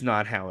that's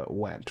not how it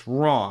went.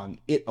 Wrong.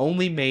 It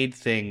only made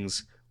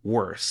things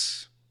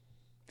worse.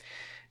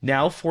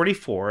 Now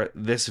 44,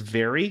 this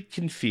very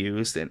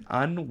confused and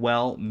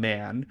unwell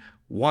man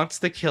wants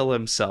to kill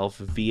himself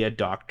via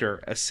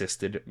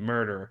doctor-assisted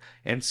murder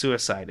and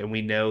suicide. And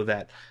we know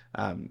that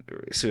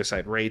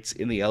suicide rates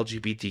in the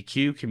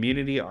LGBTQ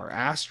community are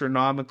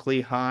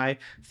astronomically high,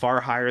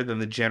 far higher than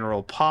the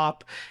general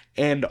pop.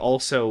 And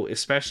also,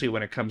 especially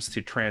when it comes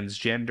to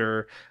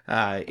transgender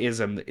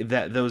ism,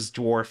 that those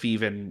dwarf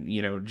even,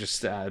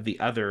 just the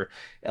other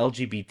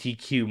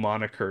LGBTQ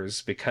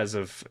monikers, because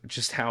of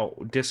just how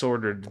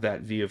disordered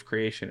that view of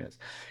creation is.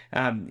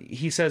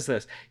 He says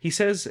this. He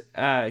says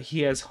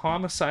he has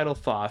homicidal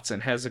thoughts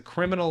and has a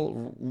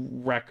criminal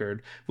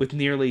record with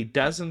nearly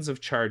dozens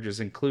of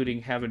charges,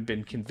 including having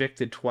been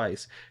convicted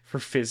twice for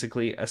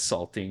physically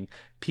assaulting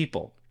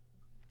people.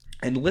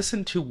 And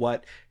listen to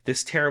what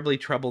this terribly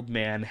troubled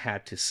man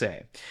had to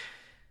say.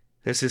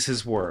 This is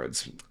his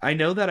words. I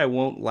know that I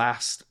won't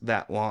last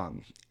that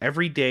long.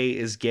 Every day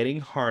is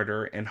getting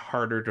harder and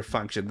harder to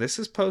function. This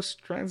is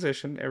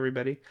post-transition,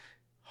 everybody.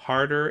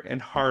 Harder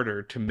and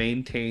harder to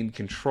maintain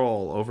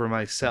control over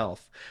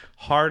myself.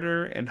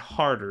 Harder and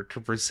harder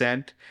to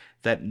present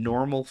that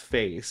normal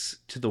face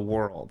to the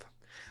world.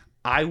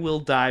 I will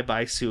die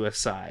by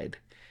suicide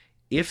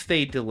if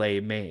they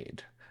delay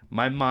MAID.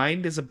 My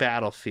mind is a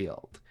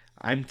battlefield.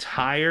 I'm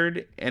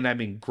tired and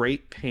I'm in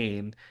great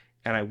pain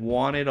and I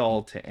want it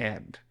all to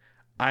end.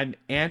 I'm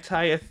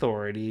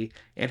anti-authority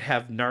and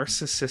have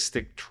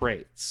narcissistic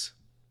traits.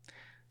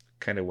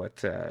 Kind of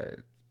what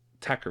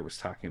Tucker was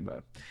talking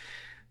about.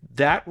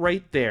 That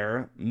right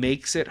there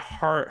makes it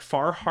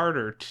far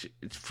harder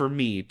for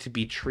me to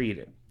be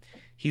treated.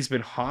 He's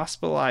been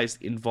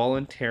hospitalized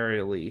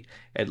involuntarily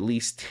at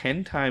least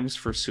 10 times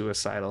for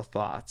suicidal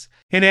thoughts.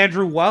 And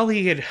Andrew, while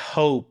he had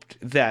hoped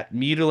that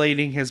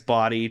mutilating his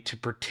body to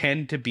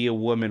pretend to be a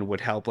woman would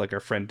help, like our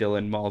friend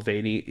Dylan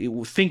Mulvaney,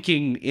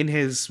 thinking in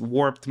his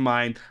warped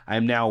mind,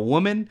 I'm now a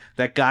woman,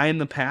 that guy in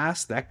the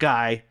past, that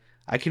guy,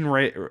 I can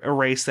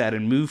erase that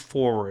and move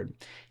forward.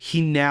 He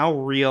now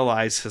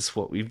realizes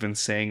what we've been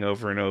saying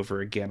over and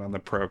over again on the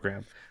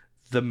program.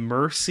 The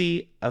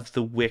mercy of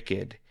the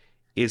wicked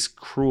is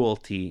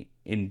cruelty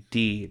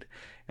indeed.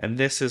 And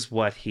this is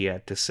what he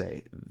had to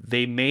say.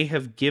 They may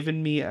have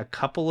given me a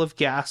couple of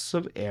gasps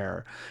of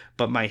air,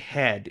 but my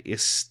head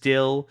is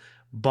still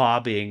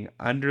bobbing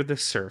under the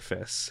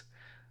surface.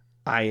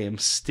 I am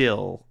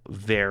still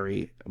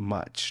very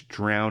much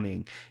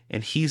drowning.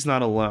 And he's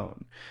not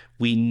alone.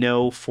 We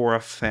know for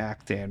a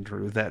fact,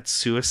 Andrew, that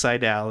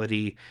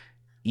suicidality,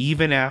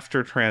 even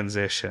after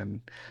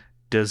transition,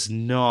 does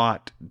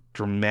not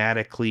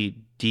dramatically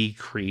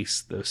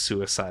decrease those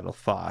suicidal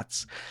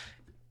thoughts.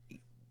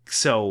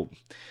 So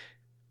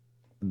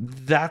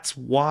that's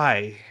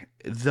why,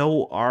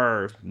 though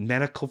our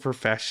medical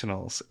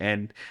professionals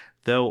and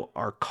though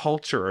our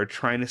culture are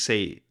trying to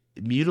say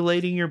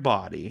mutilating your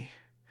body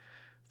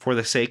for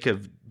the sake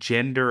of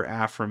gender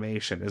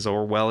affirmation, as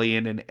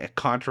Orwellian and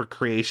contra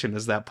creation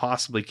as that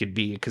possibly could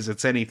be, because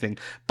it's anything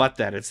but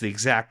that. It's the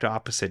exact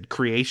opposite.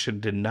 Creation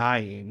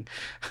denying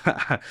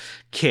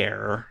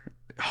care,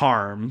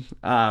 harm.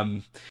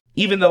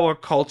 Even though our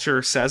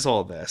culture says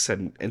all this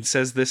and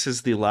says this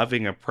is the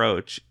loving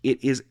approach,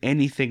 it is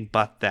anything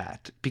but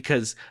that,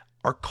 because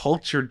our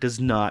culture does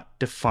not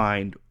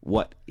define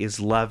what is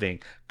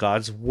loving.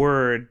 God's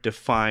word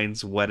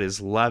defines what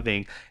is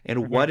loving,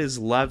 and what is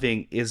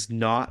loving is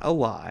not a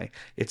lie.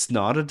 It's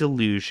not a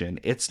delusion.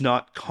 It's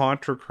not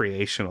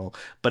contra-creational,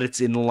 but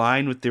it's in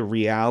line with the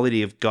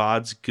reality of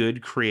God's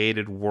good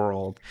created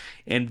world.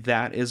 And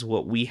that is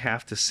what we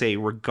have to say,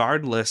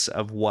 regardless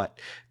of what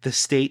the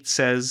state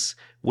says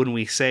when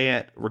we say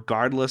it,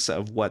 regardless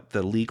of what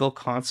the legal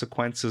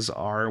consequences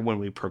are when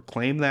we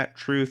proclaim that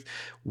truth.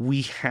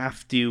 We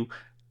have to,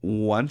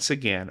 once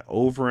again,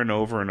 over and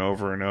over and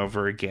over and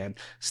over again,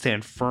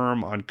 stand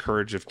firm on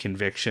courage of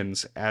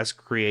convictions as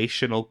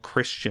creational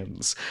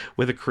Christians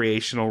with a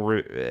creational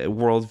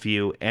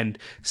worldview, and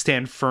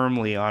stand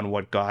firmly on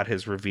what God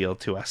has revealed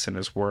to us in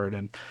his word.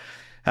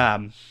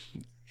 And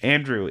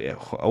Andrew,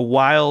 a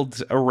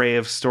wild array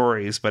of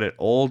stories, but it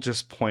all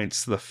just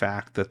points to the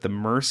fact that the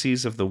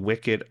mercies of the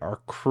wicked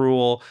are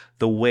cruel.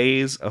 The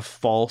ways of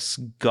false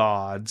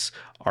gods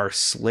are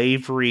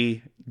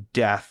slavery,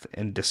 death,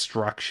 and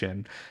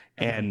destruction.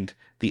 And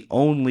the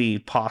only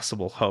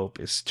possible hope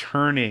is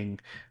turning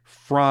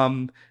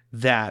from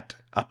that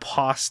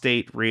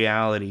apostate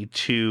reality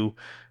to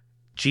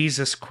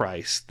Jesus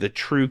Christ, the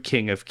true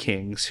King of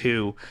Kings,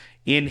 who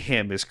in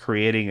him is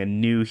creating a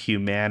new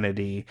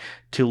humanity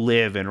to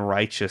live in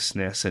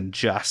righteousness and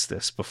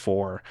justice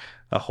before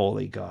a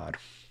holy God.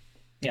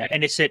 Yeah,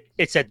 and it's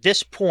at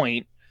this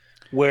point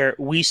where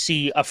we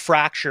see a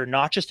fracture,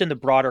 not just in the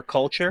broader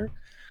culture,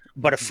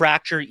 but a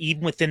fracture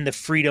even within the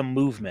freedom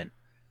movement,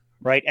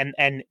 right?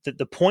 And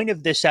the point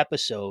of this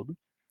episode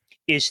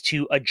is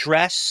to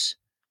address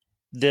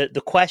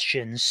the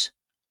questions: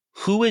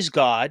 who is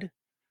God,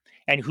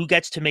 and who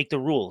gets to make the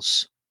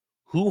rules?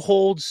 Who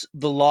holds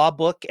the law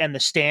book and the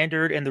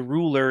standard and the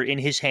ruler in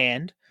his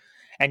hand,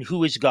 and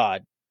who is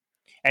God?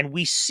 And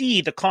we see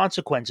the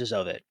consequences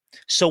of it.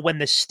 So when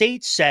the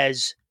state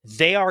says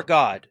they are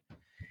God,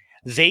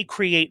 they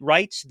create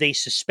rights, they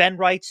suspend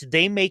rights,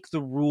 they make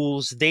the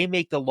rules, they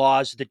make the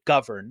laws that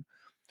govern.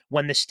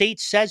 When the state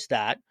says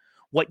that,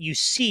 what you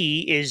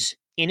see is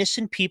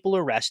innocent people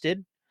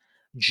arrested,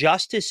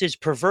 justice is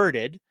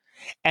perverted,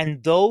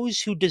 and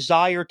those who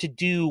desire to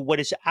do what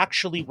is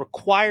actually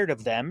required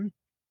of them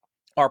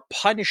are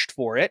punished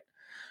for it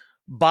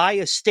by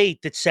a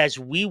state that says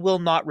we will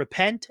not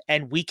repent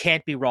and we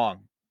can't be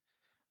wrong.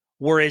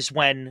 Whereas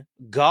when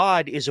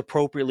God is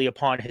appropriately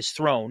upon his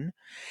throne,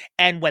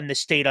 and when the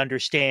state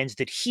understands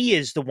that he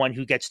is the one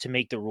who gets to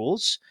make the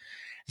rules,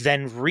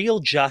 then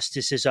real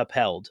justice is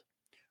upheld.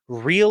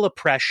 Real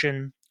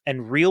oppression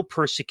and real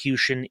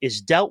persecution is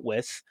dealt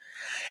with,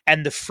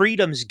 and the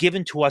freedoms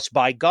given to us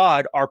by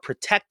God are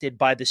protected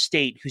by the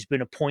state who's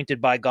been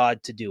appointed by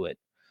God to do it.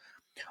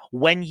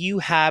 When you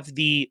have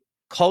the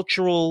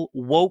cultural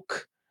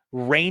woke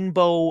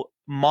rainbow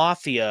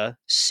mafia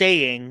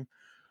saying,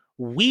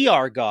 we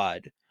are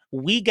God,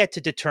 we get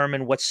to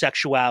determine what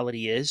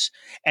sexuality is,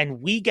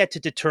 and we get to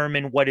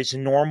determine what is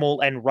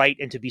normal and right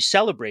and to be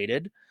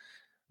celebrated,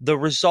 the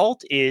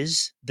result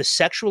is the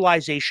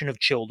sexualization of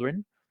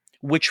children,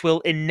 which will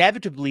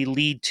inevitably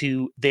lead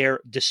to their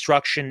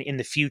destruction in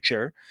the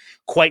future,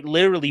 quite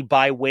literally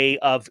by way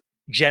of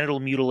genital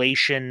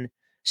mutilation,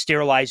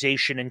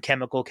 sterilization, and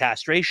chemical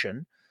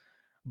castration.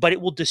 But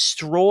it will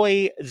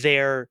destroy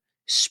their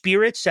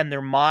spirits and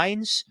their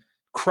minds,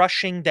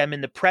 crushing them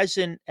in the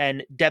present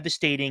and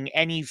devastating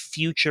any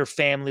future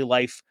family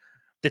life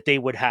that they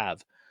would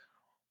have.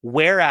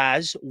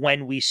 Whereas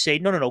when we say,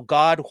 no,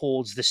 God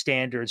holds the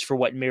standards for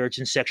what marriage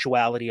and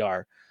sexuality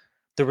are,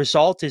 the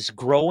result is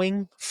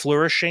growing,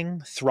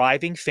 flourishing,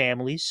 thriving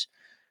families,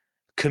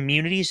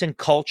 communities and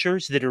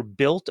cultures that are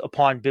built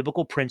upon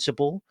biblical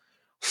principle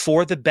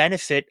for the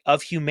benefit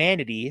of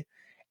humanity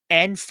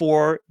and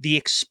for the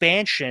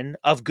expansion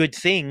of good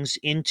things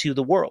into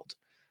the world.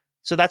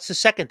 So that's the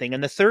second thing.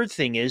 And the third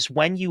thing is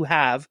when you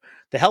have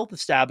the health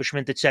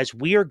establishment that says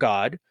we are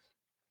God,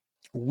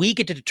 we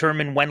get to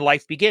determine when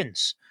life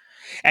begins.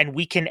 And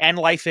we can end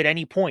life at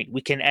any point.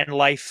 We can end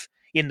life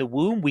in the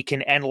womb. We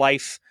can end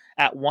life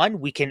at 1.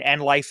 We can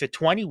end life at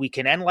 20. We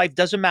can end life.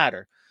 Doesn't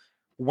matter.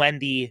 When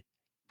the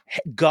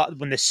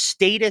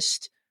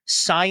statist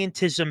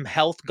scientism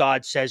health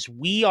God says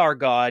we are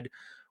God,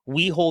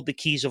 we hold the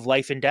keys of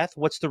life and death,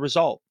 what's the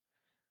result?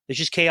 It's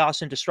just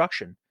chaos and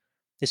destruction.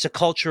 It's a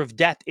culture of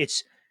death.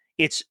 It's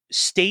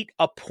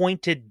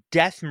state-appointed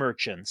death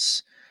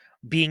merchants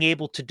being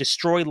able to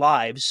destroy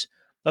lives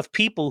of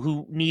people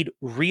who need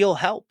real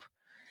help.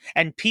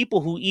 And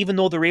people who, even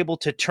though they're able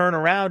to turn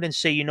around and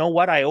say, you know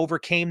what, I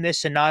overcame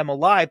this and now I'm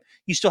alive,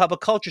 you still have a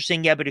culture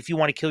saying, yeah, but if you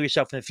want to kill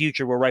yourself in the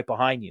future, we're right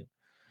behind you.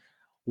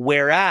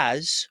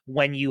 Whereas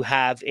when you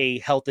have a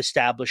health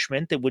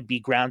establishment that would be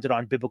grounded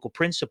on biblical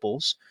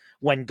principles,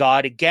 when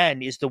God,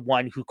 again, is the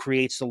one who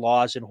creates the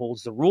laws and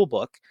holds the rule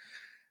book,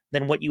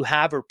 then what you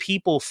have are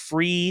people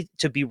free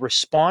to be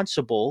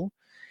responsible,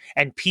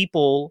 and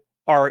people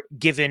are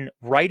given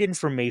right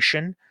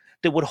information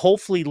that would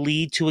hopefully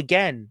lead to,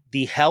 again,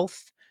 the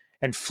health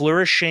and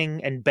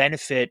flourishing and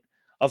benefit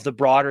of the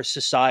broader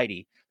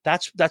society.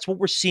 That's what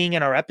we're seeing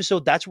in our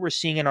episode. That's what we're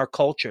seeing in our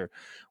culture.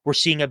 We're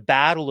seeing a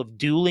battle of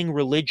dueling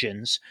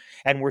religions,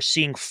 and we're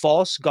seeing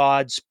false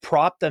gods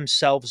prop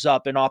themselves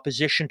up in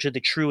opposition to the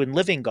true and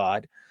living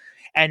God.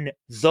 And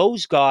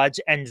those gods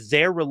and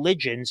their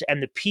religions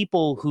and the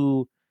people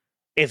who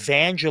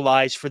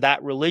evangelize for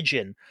that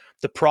religion,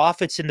 the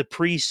prophets and the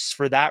priests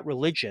for that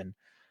religion,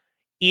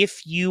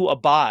 if you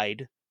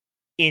abide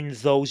in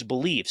those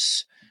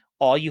beliefs,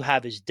 all you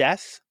have is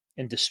death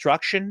and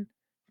destruction,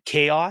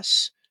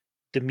 chaos,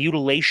 the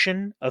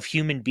mutilation of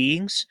human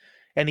beings,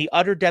 and the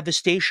utter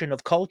devastation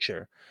of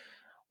culture.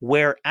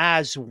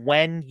 Whereas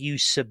when you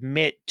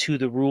submit to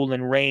the rule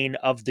and reign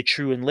of the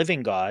true and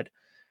living God,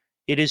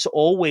 it is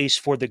always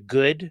for the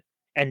good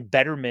and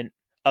betterment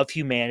of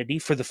humanity,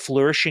 for the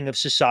flourishing of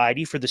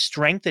society, for the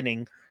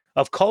strengthening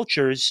of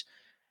cultures,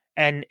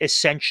 and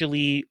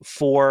essentially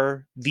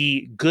for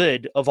the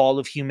good of all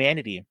of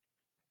humanity.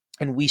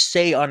 And we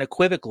say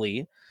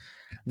unequivocally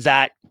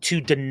that to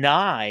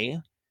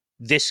deny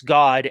this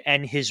God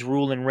and his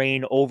rule and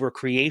reign over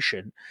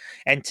creation,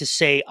 and to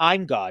say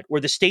I'm God, or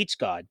the state's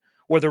God,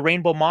 or the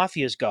Rainbow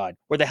Mafia's God,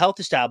 or the health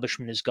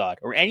establishment is God,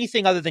 or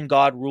anything other than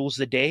God rules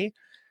the day,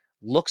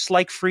 looks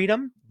like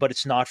freedom, but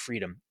it's not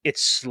freedom.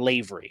 It's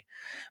slavery.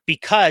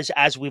 Because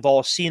as we've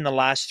all seen the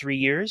last 3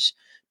 years,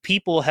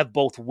 people have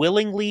both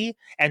willingly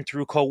and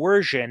through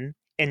coercion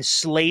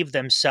enslaved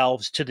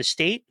themselves to the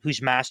state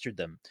who's mastered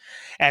them.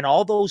 And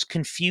all those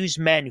confused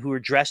men who are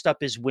dressed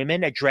up as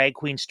women at drag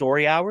queen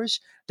story hours,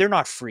 they're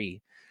not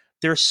free.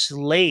 They're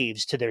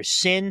slaves to their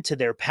sin, to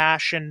their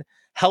passion,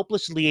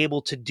 helplessly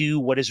able to do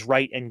what is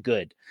right and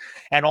good.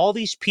 And all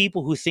these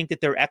people who think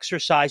that they're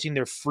exercising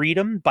their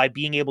freedom by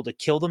being able to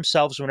kill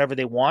themselves whenever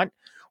they want,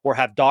 or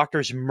have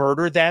doctors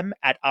murder them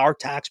at our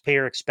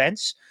taxpayer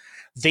expense,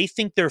 they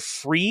think they're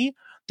free.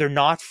 They're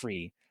not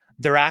free.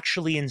 They're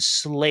actually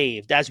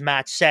enslaved. As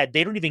Matt said,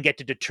 they don't even get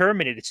to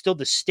determine it. It's still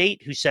the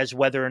state who says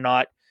whether or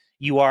not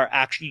you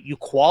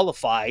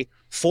qualify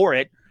for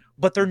it,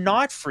 but they're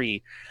not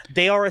free.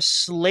 They are a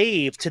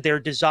slave to their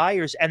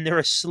desires, and they're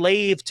a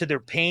slave to their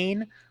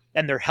pain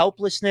and their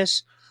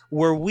helplessness,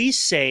 where we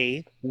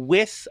say,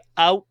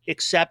 without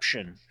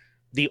exception,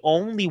 the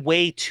only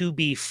way to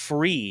be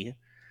free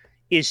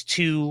is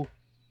to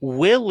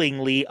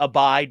willingly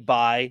abide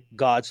by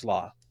God's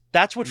law.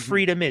 That's what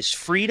freedom is.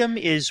 Freedom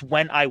is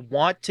when I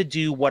want to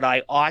do what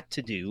I ought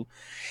to do,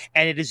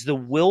 and it is the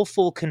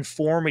willful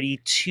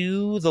conformity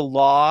to the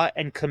law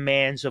and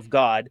commands of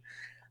God.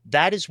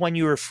 That is when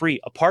you are free.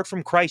 Apart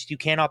from Christ, you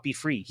cannot be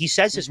free. He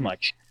says as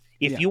much.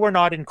 If you are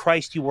not in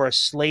Christ, you are a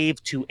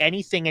slave to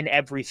anything and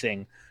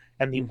everything.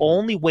 And the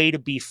only way to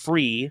be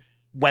free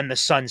when the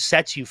Son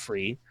sets you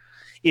free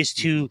is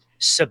to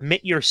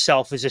submit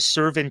yourself as a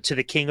servant to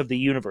the King of the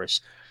universe.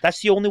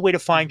 That's the only way to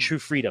find true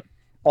freedom.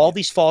 All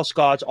these false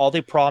gods, all they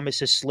promise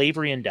is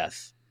slavery and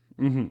death.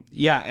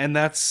 Yeah, and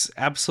that's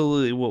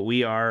absolutely what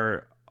we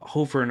are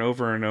over and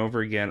over and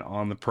over again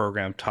on the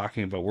program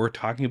talking about. We're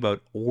talking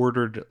about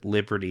ordered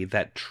liberty,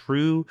 that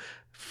true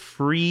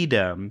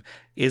freedom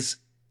is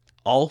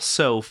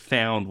also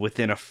found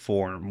within a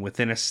form,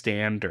 within a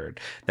standard.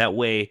 That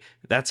way,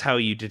 that's how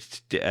you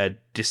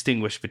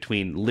distinguish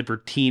between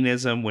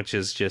libertinism, which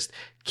is just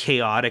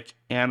chaotic,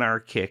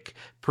 anarchic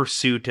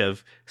pursuit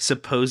of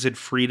supposed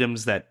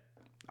freedoms that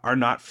are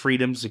not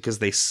freedoms because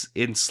they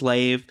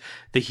enslave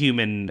the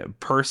human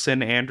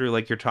person, Andrew,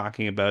 like you're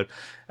talking about,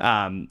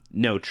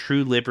 No,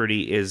 true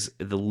liberty is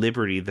the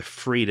liberty, the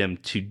freedom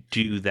to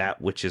do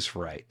that which is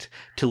right,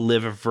 to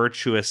live a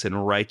virtuous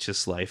and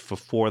righteous life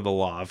before the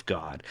law of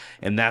God.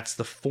 And that's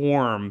the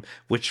form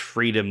which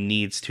freedom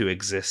needs to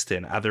exist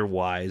in.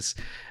 Otherwise,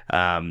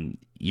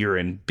 you're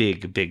in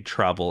big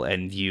trouble,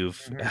 and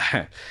you've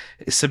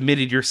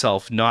submitted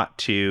yourself not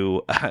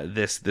to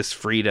this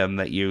freedom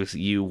that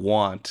you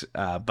want,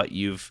 but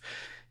you've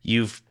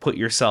put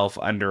yourself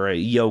under a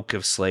yoke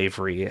of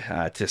slavery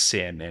to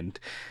sin. And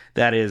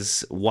that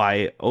is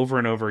why over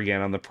and over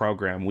again on the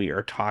program we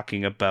are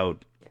talking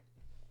about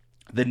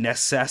the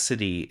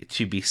necessity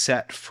to be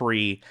set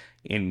free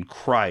in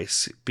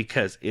Christ,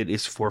 because it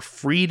is for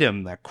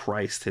freedom that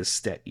Christ has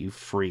set you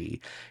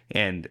free.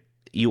 And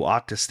you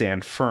ought to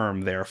stand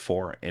firm,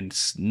 therefore, and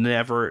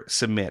never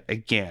submit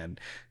again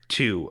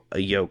to a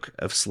yoke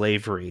of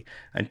slavery.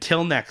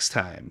 Until next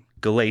time,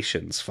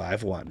 Galatians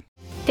 5:1.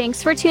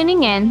 Thanks for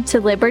tuning in to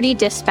Liberty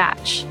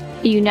Dispatch,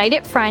 a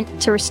united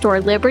front to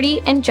restore liberty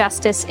and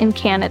justice in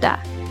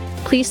Canada.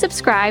 Please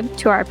subscribe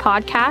to our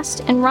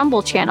podcast and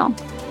Rumble channel,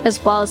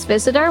 as well as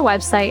visit our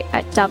website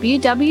at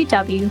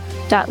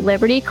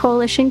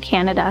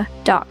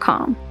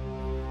www.libertycoalitioncanada.com.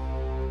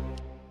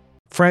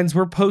 Friends,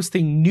 we're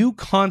posting new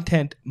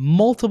content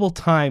multiple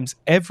times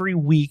every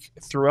week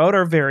throughout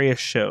our various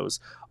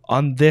shows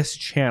on this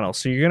channel.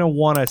 So you're going to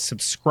want to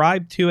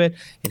subscribe to it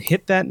and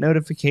hit that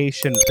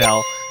notification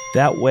bell.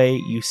 That way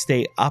you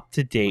stay up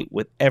to date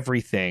with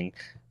everything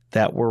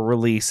that we're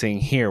releasing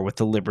here with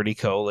the Liberty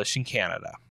Coalition Canada.